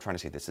do. I'm trying to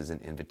say this is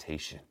an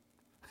invitation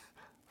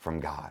from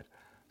God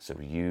so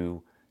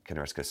you can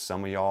rest, because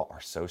some of y'all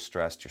are so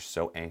stressed, you're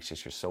so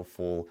anxious, you're so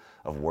full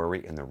of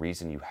worry. And the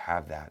reason you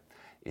have that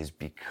is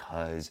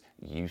because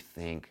you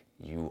think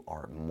you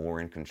are more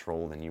in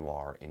control than you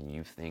are, and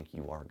you think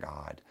you are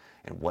God.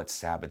 And what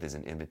Sabbath is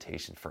an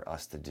invitation for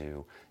us to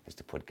do is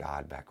to put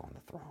God back on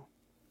the throne.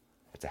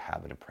 It's a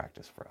habit and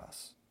practice for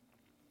us.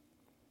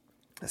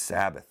 The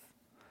Sabbath,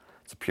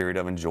 it's a period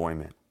of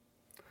enjoyment.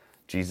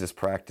 Jesus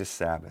practiced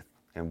Sabbath.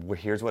 And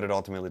here's what it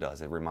ultimately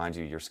does. It reminds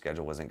you your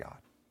schedule isn't God,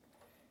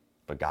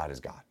 but God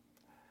is God.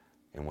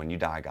 And when you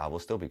die, God will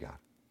still be God.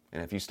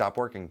 And if you stop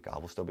working,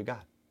 God will still be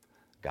God.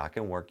 God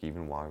can work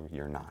even while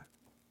you're not.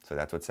 So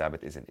that's what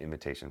Sabbath is, an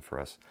invitation for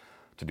us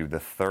to do. The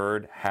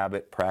third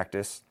habit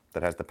practice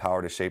that has the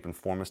power to shape and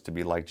form us to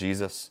be like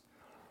Jesus,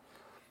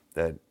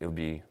 that it would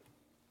be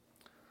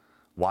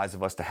wise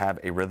of us to have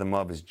a rhythm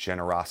of, is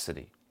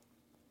generosity.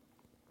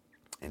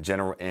 And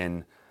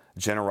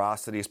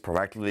generosity is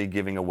proactively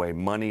giving away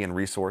money and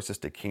resources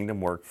to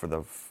kingdom work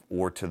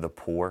or to the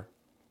poor.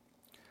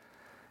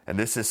 And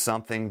this is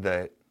something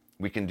that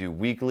we can do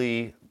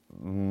weekly,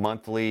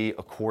 monthly,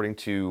 according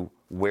to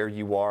where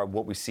you are.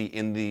 What we see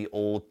in the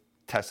Old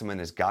Testament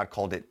is God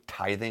called it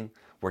tithing.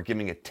 We're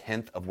giving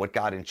 1/10 of what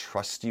God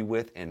entrusts you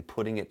with and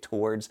putting it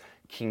towards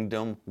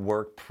kingdom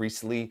work,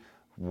 priestly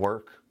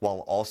work, while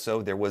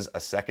also there was a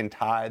second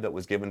tithe that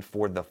was given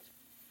for the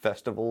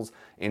festivals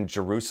in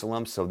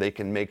Jerusalem, so they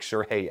can make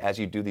sure, hey, as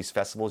you do these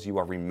festivals, you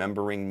are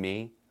remembering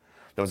me.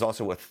 There was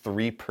also a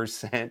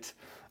 3%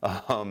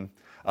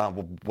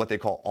 what they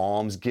call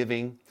alms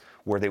giving,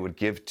 where they would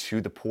give to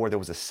the poor. There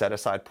was a set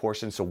aside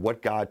portion. So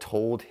what God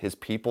told his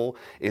people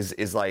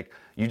is like,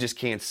 you just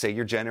can't say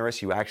you're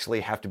generous. You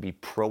actually have to be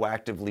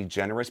proactively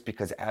generous,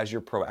 because as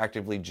you're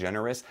proactively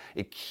generous,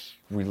 it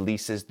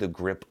releases the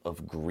grip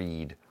of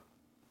greed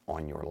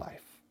on your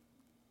life.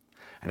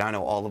 And I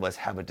know all of us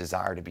have a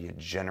desire to be a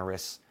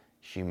generous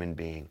human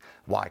being.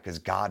 Why? Because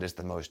God is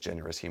the most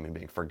generous human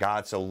being. For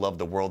God so loved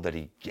the world that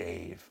he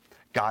gave.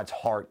 God's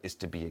heart is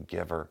to be a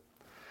giver.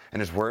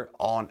 And as we're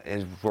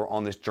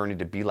on this journey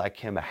to be like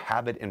him, a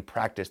habit and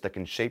practice that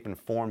can shape and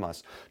form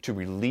us to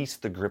release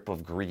the grip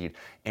of greed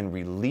and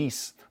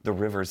release the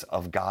rivers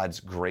of God's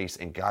grace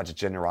and God's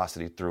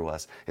generosity through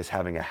us is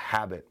having a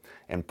habit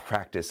and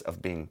practice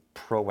of being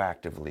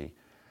proactively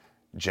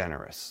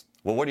generous.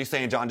 Well, what are you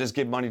saying, John? Just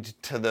give money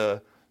to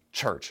the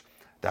church.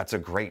 That's a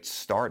great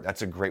start.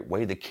 That's a great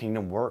way the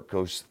kingdom work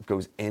goes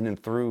in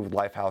and through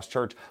Lifehouse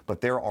Church.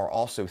 But there are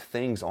also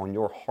things on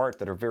your heart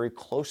that are very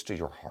close to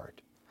your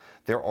heart.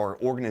 There are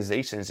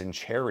organizations and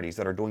charities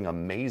that are doing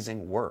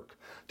amazing work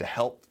to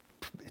help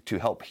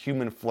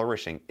human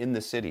flourishing in the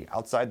city,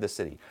 outside the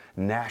city,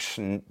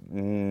 nationally.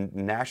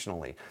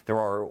 There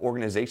are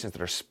organizations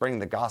that are spreading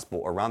the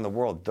gospel around the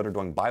world that are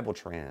doing Bible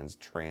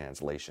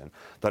translation,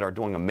 that are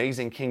doing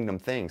amazing kingdom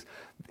things.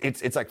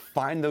 It's like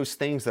find those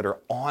things that are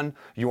on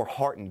your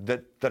heart and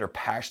that are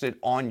passionate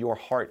on your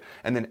heart.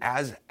 And then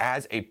as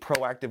a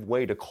proactive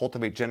way to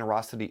cultivate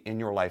generosity in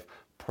your life,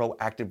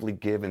 proactively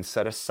give and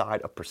set aside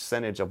a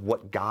percentage of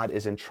what God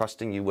is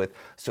entrusting you with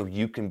so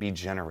you can be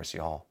generous,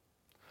 y'all.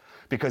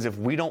 Because if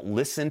we don't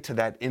listen to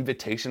that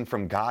invitation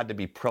from God to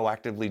be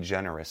proactively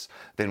generous,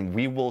 then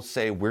we will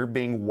say we're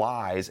being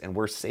wise and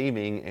we're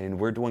saving and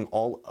we're doing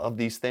all of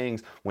these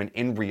things when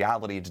in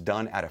reality it's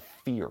done out of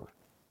fear.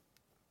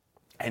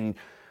 And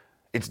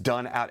it's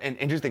done out, and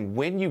here's the thing,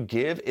 when you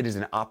give, it is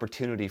an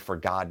opportunity for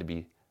God to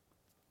be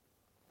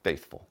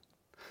faithful.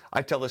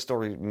 I tell this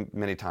story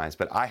many times,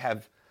 but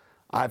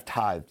I've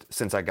tithed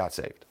since I got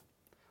saved.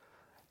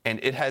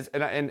 And it has,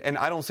 and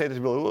I don't say this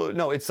really,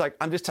 no, it's like,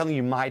 I'm just telling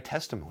you my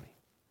testimony.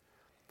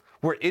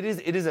 Where it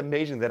is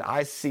amazing that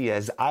I see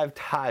as I've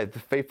tithed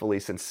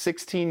faithfully since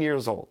 16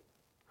 years old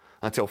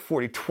until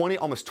 20,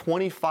 almost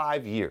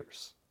 25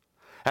 years.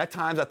 At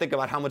times I think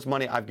about how much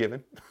money I've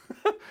given,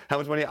 how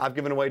much money I've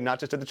given away, not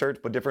just to the church,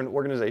 but different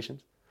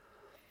organizations.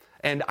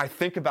 And I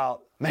think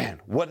about, man,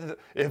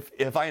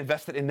 if I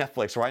invested in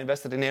Netflix or I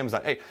invested in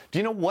Amazon, hey, do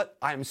you know what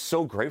I'm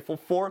so grateful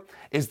for?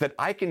 Is that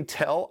I can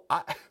tell,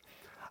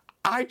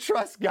 I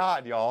trust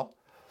God, y'all.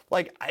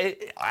 Like,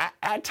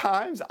 at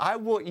times, I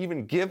will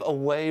even give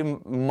away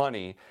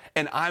money,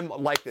 and I'm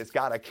like this,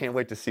 God, I can't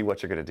wait to see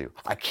what you're going to do.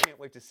 I can't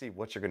wait to see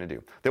what you're going to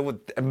do. There was,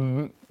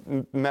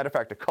 matter of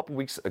fact, a couple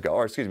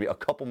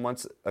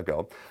months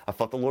ago, I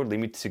felt the Lord lead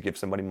me to give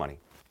somebody money.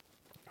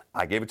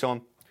 I gave it to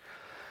him,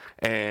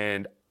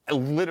 and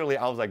literally,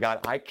 I was like, God,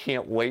 I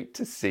can't wait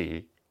to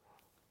see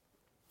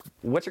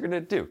what you're going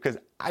to do, because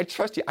I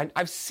trust you.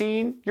 I've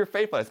seen your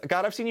faithfulness.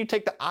 God, I've seen you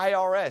take the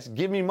IRS,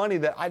 give me money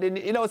that I didn't,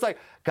 it's like,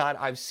 God,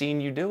 I've seen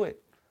you do it.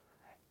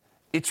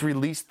 It's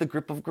released the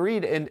grip of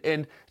greed. And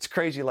it's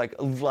crazy, like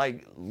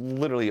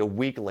literally a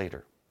week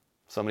later,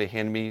 somebody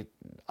handed me an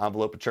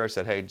envelope at church,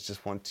 said, hey,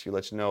 just want to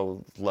let you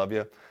know, love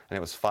you. And it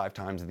was 5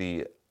 times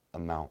the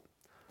amount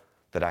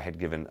that I had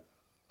given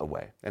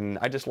away. And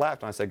I just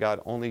laughed and I said,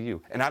 God, only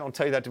you. And I don't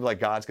tell you that to be like,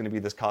 God's going to be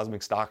this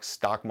cosmic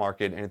stock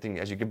market, anything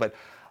as you give, but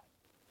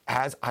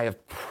as I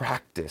have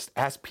practiced,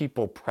 as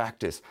people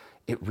practice,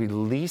 it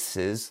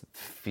releases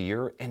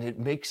fear and it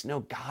makes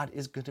God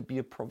is going to be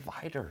a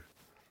provider.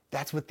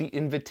 That's what the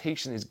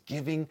invitation is.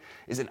 Giving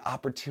is an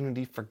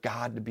opportunity for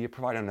God to be a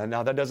provider.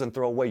 Now that doesn't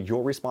throw away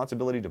your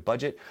responsibility to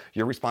budget,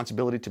 your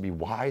responsibility to be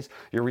wise,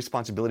 your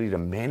responsibility to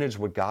manage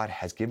what God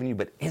has given you.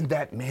 But in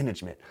that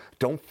management,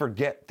 don't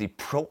forget the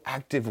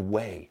proactive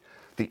way,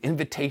 the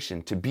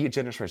invitation to be a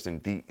generous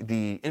person,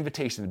 the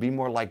invitation to be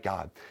more like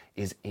God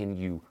is in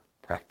you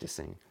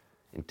practicing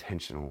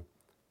intentional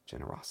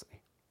generosity.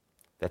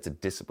 That's a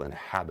discipline, a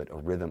habit, a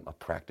rhythm, a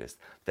practice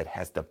that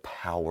has the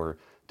power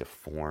to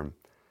form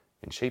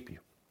and shape you.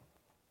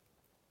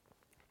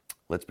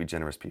 Let's be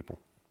generous people.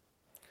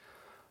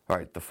 All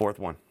right, the fourth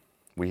one.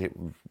 We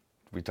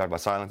talked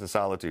about silence and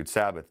solitude,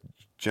 Sabbath,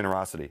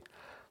 generosity.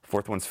 The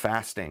fourth one's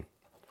fasting.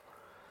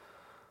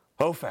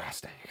 Oh,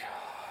 fasting.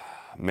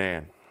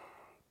 Man.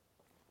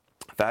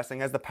 Fasting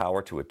has the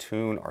power to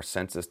attune our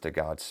senses to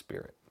God's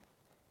Spirit.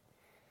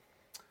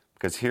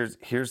 Because here's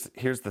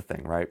the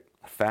thing, right?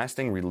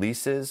 Fasting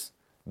releases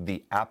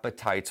the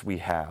appetites we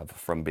have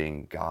from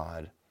being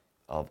God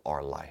of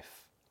our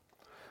life.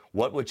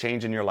 What would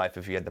change in your life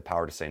if you had the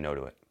power to say no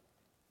to it?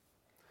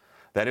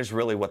 That is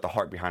really what the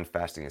heart behind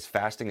fasting is.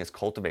 Fasting is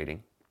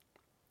cultivating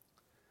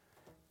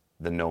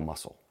the no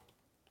muscle.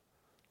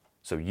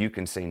 So you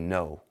can say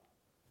no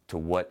to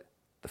what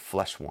the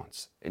flesh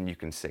wants, and you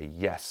can say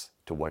yes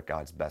to what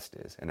God's best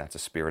is, and that's a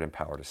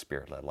spirit-empowered, a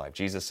spirit-led life.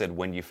 Jesus said,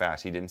 when you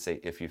fast. He didn't say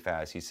if you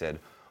fast. He said,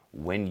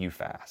 when you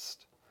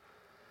fast.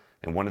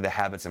 And one of the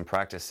habits and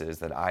practices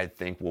that I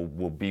think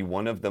will be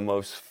one of the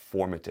most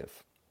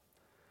formative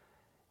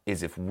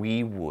is if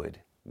we would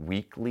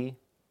weekly,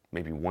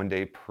 maybe one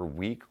day per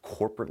week,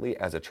 corporately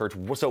as a church.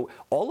 So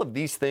all of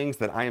these things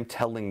that I am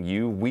telling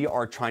you, we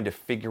are trying to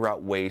figure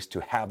out ways to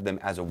have them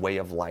as a way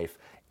of life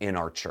in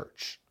our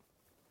church,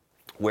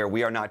 where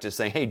we are not just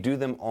saying, hey, do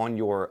them on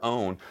your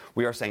own.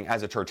 We are saying,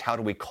 as a church, how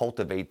do we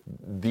cultivate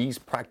these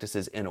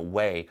practices in a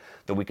way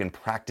that we can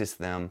practice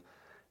them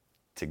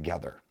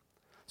together?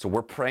 So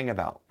we're praying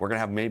about, we're going to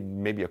have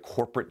maybe a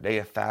corporate day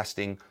of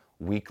fasting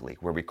weekly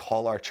where we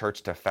call our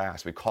church to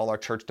fast. We call our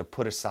church to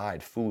put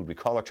aside food. We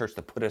call our church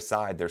to put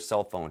aside their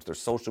cell phones, their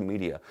social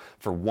media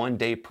for one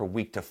day per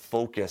week to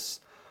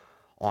focus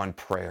on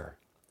prayer.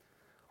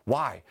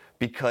 Why?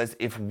 Because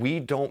if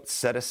we don't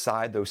set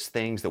aside those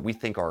things that we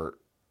think are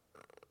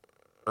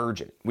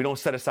urgent, we don't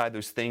set aside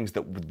those things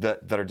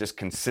that are just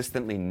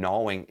consistently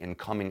gnawing and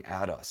coming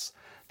at us,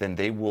 then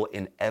they will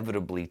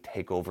inevitably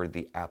take over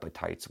the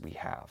appetites we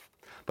have.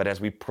 But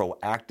as we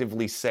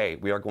proactively say,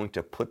 we are going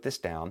to put this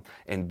down,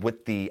 and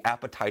with the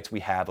appetites we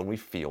have and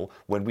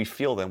when we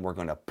feel them, we're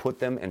going to put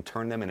them and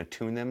turn them and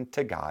attune them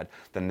to God,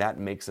 then that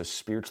makes us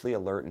spiritually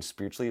alert and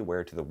spiritually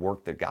aware to the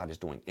work that God is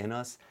doing in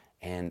us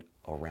and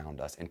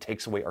around us, and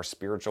takes away our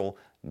spiritual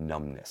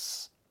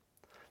numbness.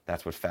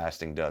 That's what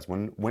fasting does.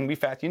 When we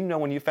fast,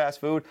 when you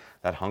fast food,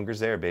 that hunger's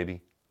there,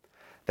 baby.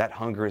 That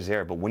hunger is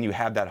there. But when you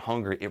have that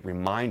hunger, it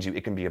reminds you,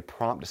 it can be a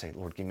prompt to say,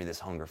 Lord, give me this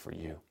hunger for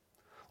you.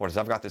 Lord, as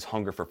I've got this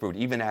hunger for food,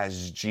 even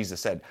as Jesus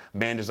said,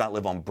 man does not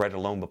live on bread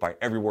alone, but by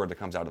every word that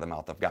comes out of the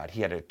mouth of God. He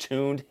had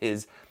attuned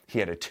his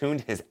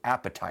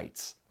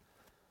appetites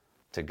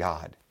to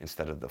God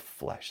instead of the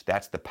flesh.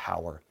 That's the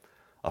power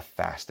of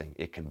fasting.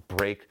 It can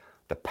break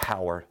the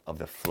power of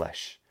the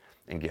flesh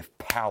and give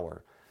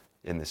power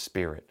in the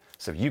spirit.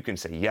 So you can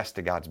say yes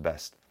to God's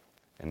best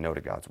and no to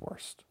God's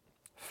worst.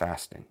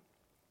 Fasting.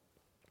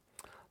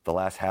 The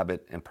last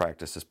habit and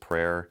practice is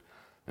prayer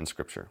and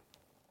scripture.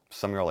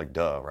 Some of you are like,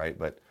 duh, right?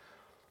 But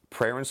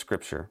prayer and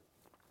scripture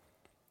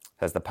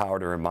has the power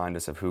to remind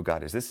us of who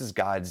God is. This is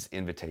God's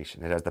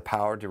invitation. It has the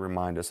power to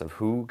remind us of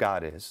who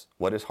God is,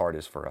 what his heart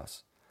is for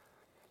us,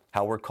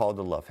 how we're called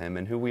to love him,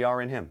 and who we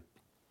are in him.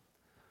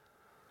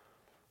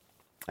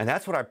 And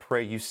that's what I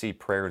pray you see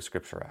prayer and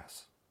scripture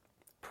as.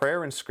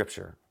 Prayer and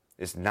scripture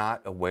is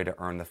not a way to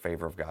earn the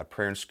favor of God.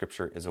 Prayer and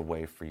scripture is a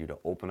way for you to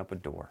open up a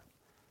door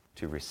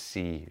to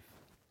receive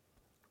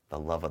the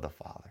love of the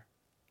Father,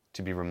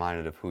 to be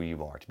reminded of who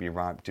you are, to be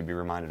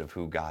reminded of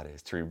who God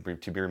is, to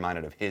be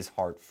reminded of his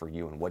heart for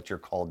you and what you're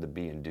called to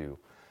be and do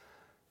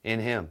in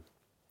him.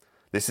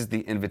 This is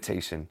the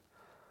invitation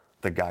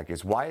that God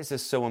gives. Why is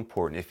this so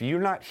important? If you're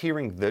not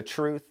hearing the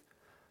truth,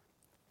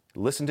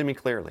 listen to me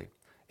clearly.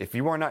 If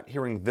you are not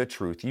hearing the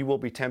truth, you will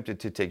be tempted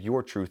to take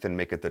your truth and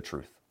make it the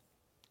truth.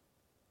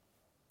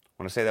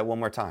 I want to say that one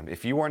more time.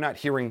 If you are not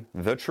hearing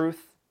the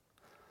truth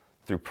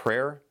through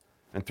prayer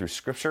and through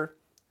scripture,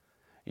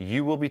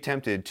 you will be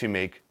tempted to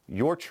make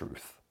your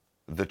truth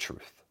the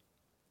truth.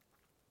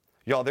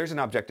 Y'all, there's an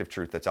objective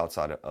truth that's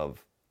outside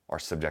of our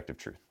subjective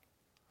truth.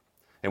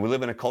 And we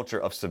live in a culture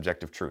of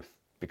subjective truth.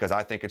 Because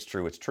I think it's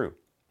true, it's true.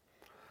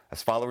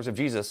 As followers of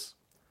Jesus,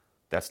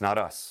 that's not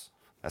us.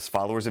 As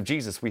followers of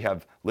Jesus, we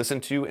have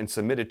listened to and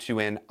submitted to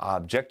an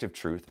objective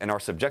truth, and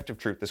our subjective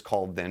truth is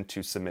called then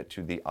to submit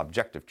to the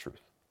objective truth.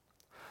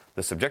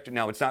 The subjective,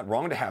 now it's not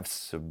wrong to have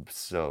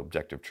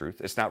subjective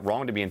truth. It's not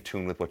wrong to be in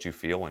tune with what you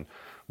feel and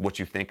what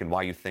you think and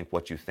why you think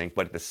what you think.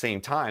 But at the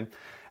same time,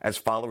 as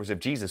followers of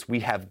Jesus, we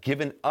have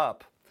given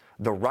up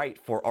the right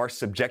for our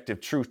subjective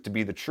truth to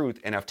be the truth,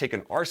 and have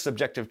taken our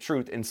subjective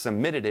truth and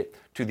submitted it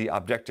to the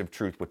objective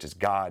truth, which is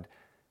God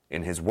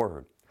in his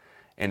word.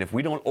 And if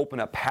we don't open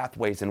up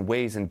pathways and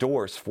ways and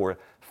doors for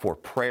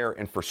prayer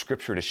and for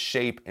scripture to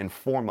shape and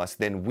form us,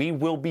 then we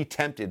will be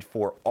tempted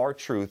for our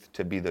truth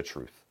to be the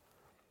truth.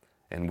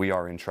 And we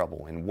are in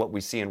trouble. And what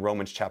we see in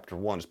Romans chapter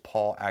 1 is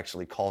Paul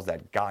actually calls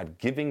that God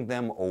giving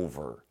them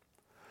over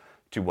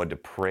to a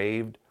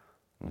depraved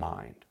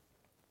mind.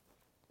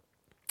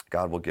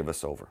 God will give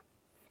us over.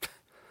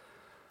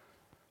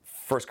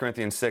 1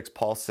 Corinthians 6,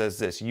 Paul says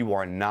this, you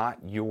are not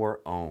your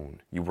own.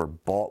 You were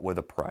bought with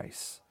a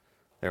price.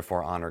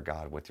 Therefore, honor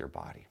God with your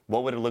body.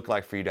 What would it look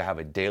like for you to have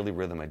a daily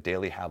rhythm, a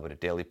daily habit, a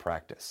daily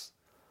practice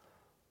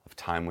of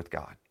time with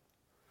God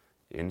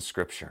in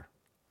Scripture?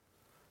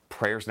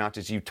 Prayer is not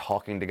just you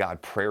talking to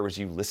God. Prayer is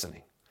you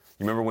listening.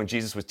 You remember when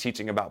Jesus was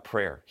teaching about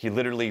prayer? He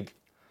literally,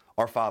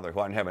 our Father who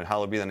art in heaven,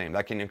 hallowed be thy name.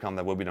 Thy kingdom come,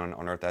 thy will be done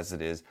on earth as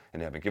it is in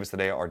heaven. Give us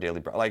today our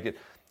daily bread. Like it.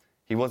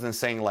 He wasn't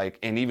saying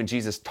and even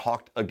Jesus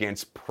talked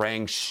against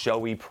praying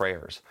showy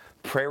prayers.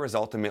 Prayer is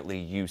ultimately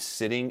you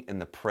sitting in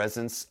the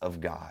presence of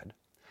God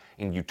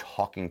and you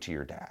talking to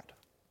your dad,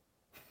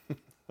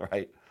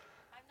 right?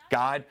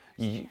 God,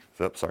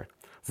 sorry.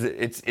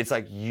 It's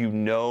like,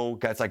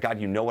 God's like,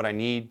 God, you know what I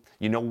need.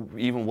 You know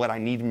even what I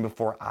need even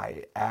before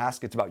I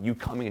ask. It's about you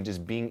coming and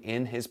just being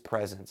in his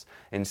presence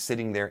and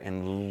sitting there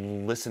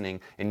and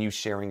listening and you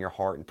sharing your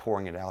heart and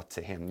pouring it out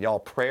to him. Y'all,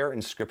 prayer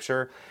in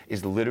scripture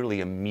is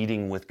literally a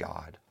meeting with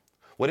God.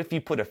 What if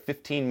you put a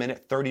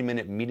 15-minute,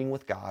 30-minute meeting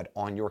with God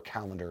on your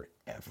calendar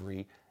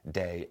every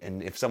day?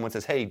 And if someone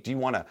says, hey,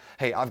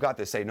 I've got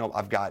this, say, no,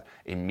 I've got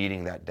a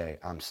meeting that day.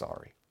 I'm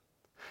sorry.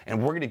 And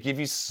we're going to give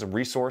you some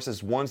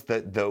resources, ones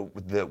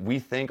that we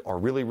think are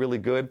really, really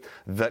good,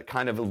 that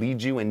kind of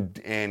lead you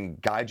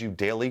and guide you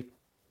daily,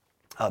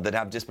 that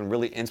have just been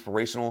really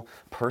inspirational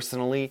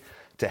personally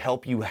to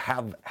help you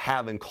have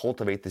and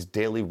cultivate this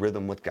daily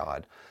rhythm with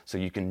God so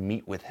you can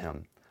meet with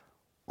him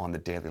on the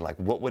daily? Like,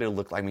 what would it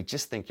look like? I mean,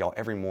 just think, y'all,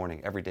 every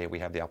morning, every day, we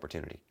have the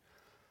opportunity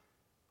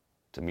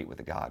to meet with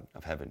the God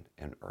of heaven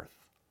and earth.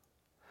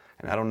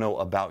 And I don't know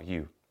about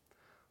you,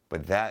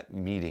 but that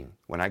meeting,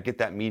 when I get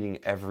that meeting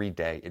every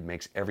day, it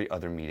makes every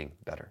other meeting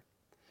better.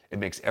 It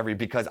makes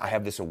because I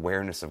have this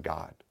awareness of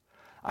God.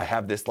 I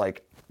have this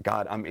like,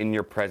 God, I'm in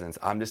your presence.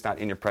 I'm just not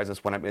in your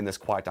presence when I'm in this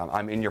quiet time.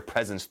 I'm in your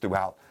presence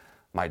throughout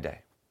my day.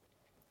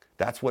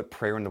 That's what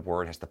prayer and the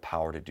word has the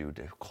power to do,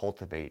 to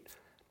cultivate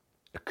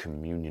a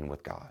communion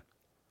with God.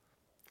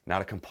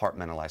 Not a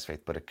compartmentalized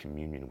faith, but a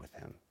communion with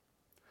him.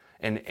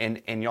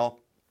 And y'all,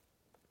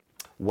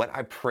 what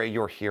I pray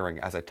you're hearing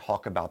as I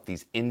talk about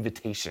these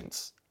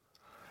invitations,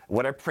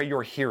 what I pray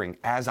you're hearing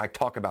as I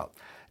talk about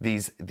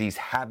these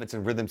habits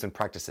and rhythms and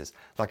practices,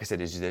 like I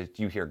said, is that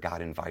you hear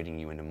God inviting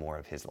you into more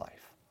of his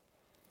life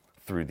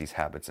through these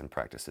habits and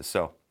practices.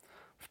 So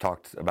we've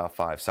talked about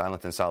 5: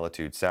 silence and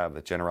solitude,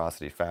 Sabbath,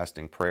 generosity,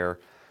 fasting, prayer,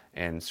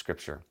 and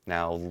scripture.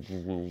 Now,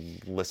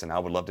 listen, I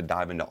would love to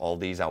dive into all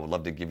these. I would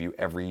love to give you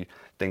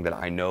everything that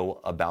I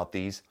know about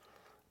these,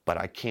 but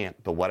I can't.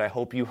 But what I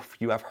hope you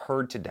have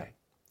heard today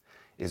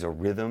is a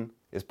rhythm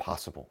is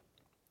possible.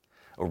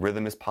 A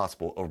rhythm is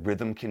possible. A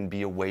rhythm can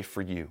be a way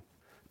for you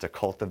to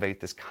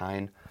cultivate this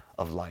kind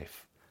of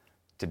life,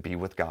 to be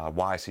with God.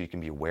 Why? So you can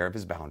be aware of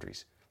his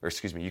boundaries,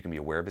 you can be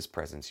aware of his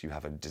presence. You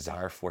have a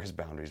desire for his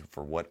boundaries,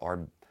 for what are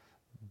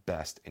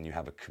best, and you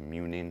have a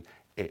communion,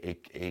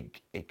 a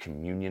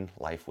communion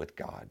life with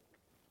God.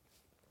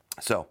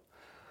 So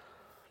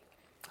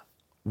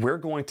we're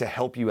going to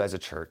help you as a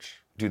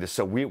church do this.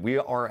 So we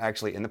are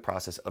actually in the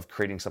process of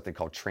creating something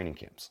called training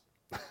camps.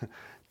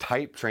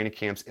 Type training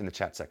camps in the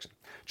chat section.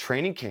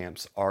 Training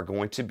camps are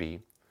going to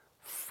be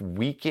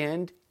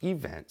weekend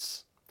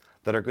events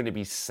that are going to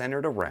be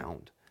centered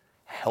around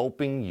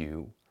helping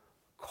you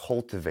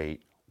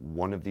cultivate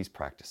one of these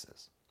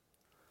practices.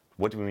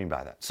 What do we mean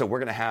by that? So we're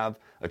going to have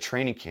a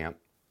training camp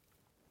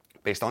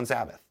based on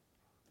Sabbath.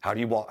 How do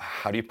you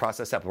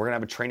process Sabbath? We're going to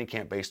have a training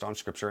camp based on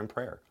scripture and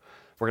prayer.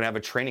 We're going to have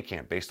a training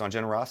camp based on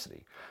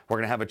generosity. We're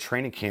going to have a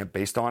training camp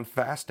based on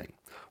fasting.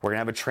 We're going to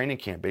have a training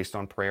camp based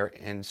on prayer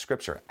and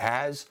scripture.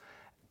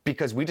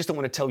 Because we just don't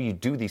want to tell you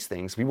do these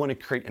things. We want to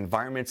create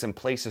environments and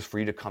places for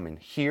you to come and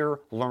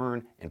hear,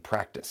 learn, and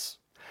practice.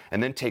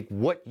 And then take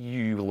what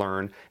you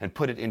learn and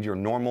put it into your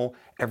normal,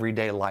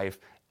 everyday life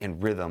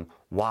and rhythm.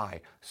 Why?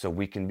 So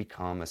we can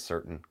become a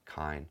certain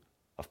kind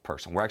of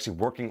person. We're actually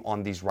working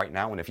on these right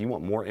now. And if you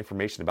want more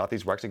information about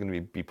these, we're actually going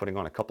to be putting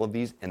on a couple of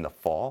these in the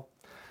fall.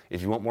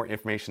 If you want more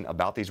information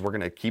about these, we're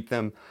going to keep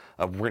them.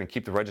 We're going to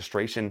keep the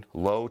registration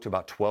low to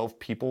about 12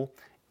 people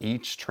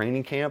each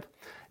training camp.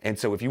 And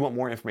so if you want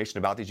more information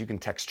about these, you can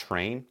text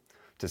TRAIN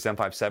to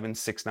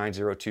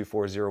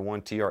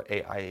 757-690-2401,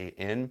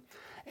 TRAIAN.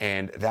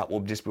 And that will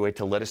just be a way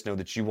to let us know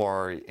that you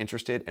are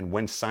interested. And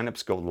when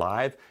signups go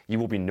live, you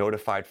will be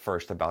notified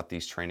first about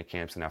these training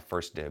camps and have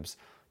first dibs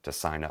to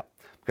sign up.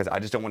 Because I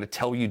just don't want to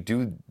tell you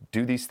do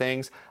these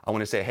things. I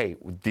want to say, hey,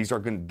 these are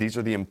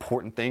the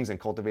important things in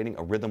cultivating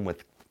a rhythm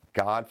with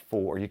God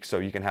so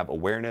you can have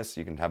awareness,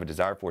 you can have a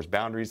desire for his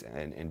boundaries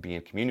and be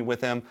in communion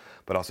with him.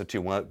 But also too,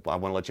 I want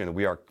to let you know that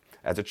we are,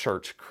 as a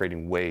church,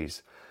 creating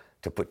ways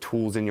to put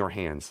tools in your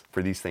hands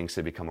for these things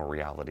to become a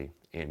reality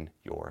in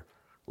your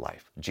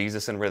life.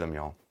 Jesus and rhythm,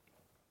 y'all.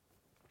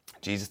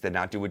 Jesus did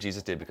not do what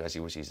Jesus did because he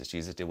was Jesus.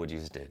 Jesus did what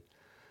Jesus did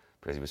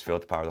because he was filled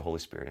with the power of the Holy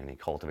Spirit, and he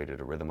cultivated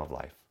a rhythm of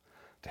life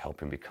to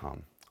help him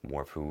become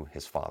more of who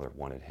his Father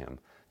wanted him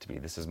to be.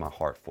 This is my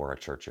heart for our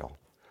church, y'all.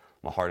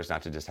 My heart is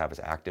not to just have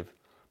us active.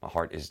 My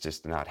heart is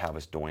just to not have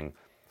us doing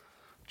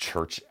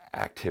church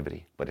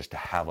activity, but it's to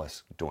have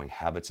us doing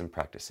habits and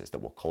practices that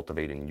will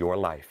cultivate in your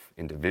life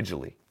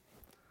individually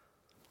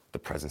the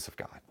presence of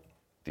God,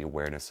 the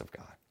awareness of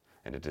God,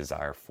 and a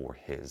desire for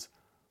his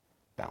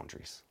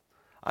boundaries.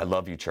 I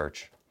love you,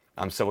 church.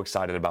 I'm so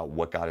excited about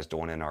what God is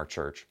doing in our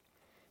church.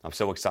 I'm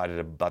so excited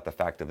about the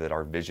fact that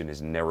our vision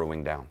is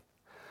narrowing down,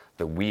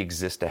 that we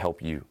exist to help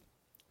you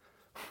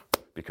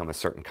become a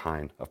certain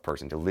kind of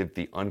person, to live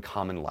the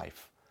uncommon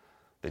life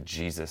that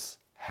Jesus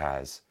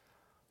has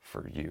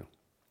for you.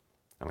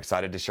 I'm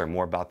excited to share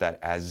more about that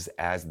as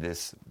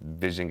this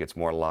vision gets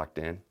more locked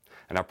in.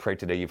 And I pray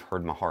today you've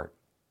heard my heart.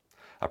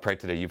 I pray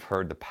today you've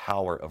heard the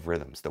power of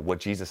rhythms, that what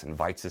Jesus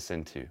invites us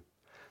into,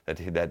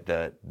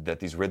 that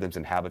these rhythms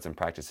and habits and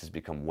practices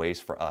become ways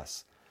for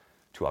us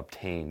to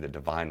obtain the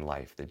divine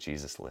life that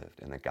Jesus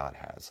lived and that God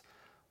has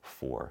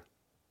for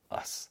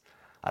us.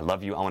 I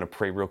love you. I want to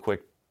pray real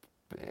quick.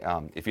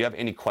 If you have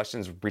any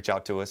questions, reach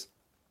out to us.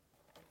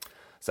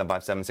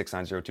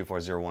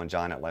 757-690-2401,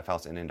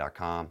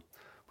 john@lifehousenn.com.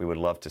 We would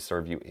love to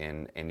serve you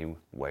in any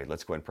way.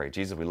 Let's go ahead and pray.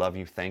 Jesus, we love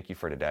you. Thank you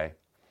for today.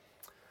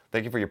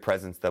 Thank you for your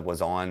presence that was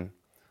on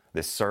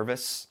this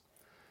service.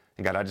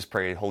 And God, I just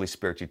pray, Holy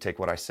Spirit, you take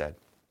what I said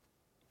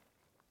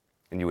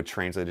and you would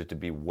translate it to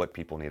be what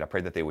people need. I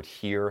pray that they would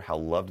hear how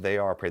loved they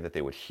are. I pray that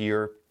they would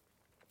hear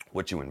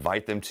what you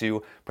invite them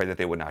to. Pray that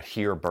they would not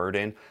hear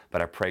burden,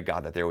 but I pray,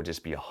 God, that there would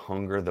just be a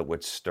hunger that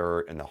would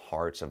stir in the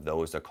hearts of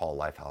those that call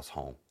Lifehouse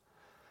home.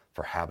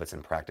 for habits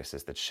and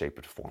practices that shape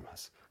and form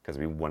us, because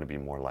we want to be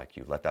more like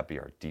you. Let that be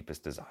our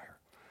deepest desire.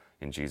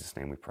 In Jesus'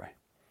 name we pray.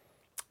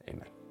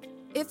 Amen.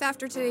 If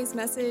after today's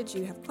message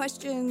you have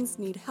questions,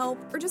 need help,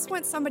 or just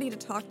want somebody to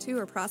talk to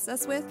or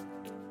process with,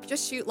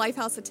 just shoot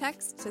Lifehouse a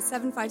text to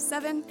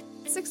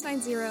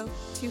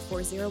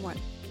 757-690-2401.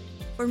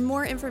 For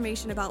more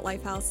information about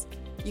Lifehouse,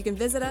 you can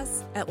visit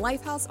us at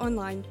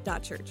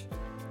lifehouseonline.church.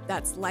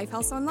 That's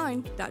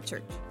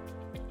lifehouseonline.church.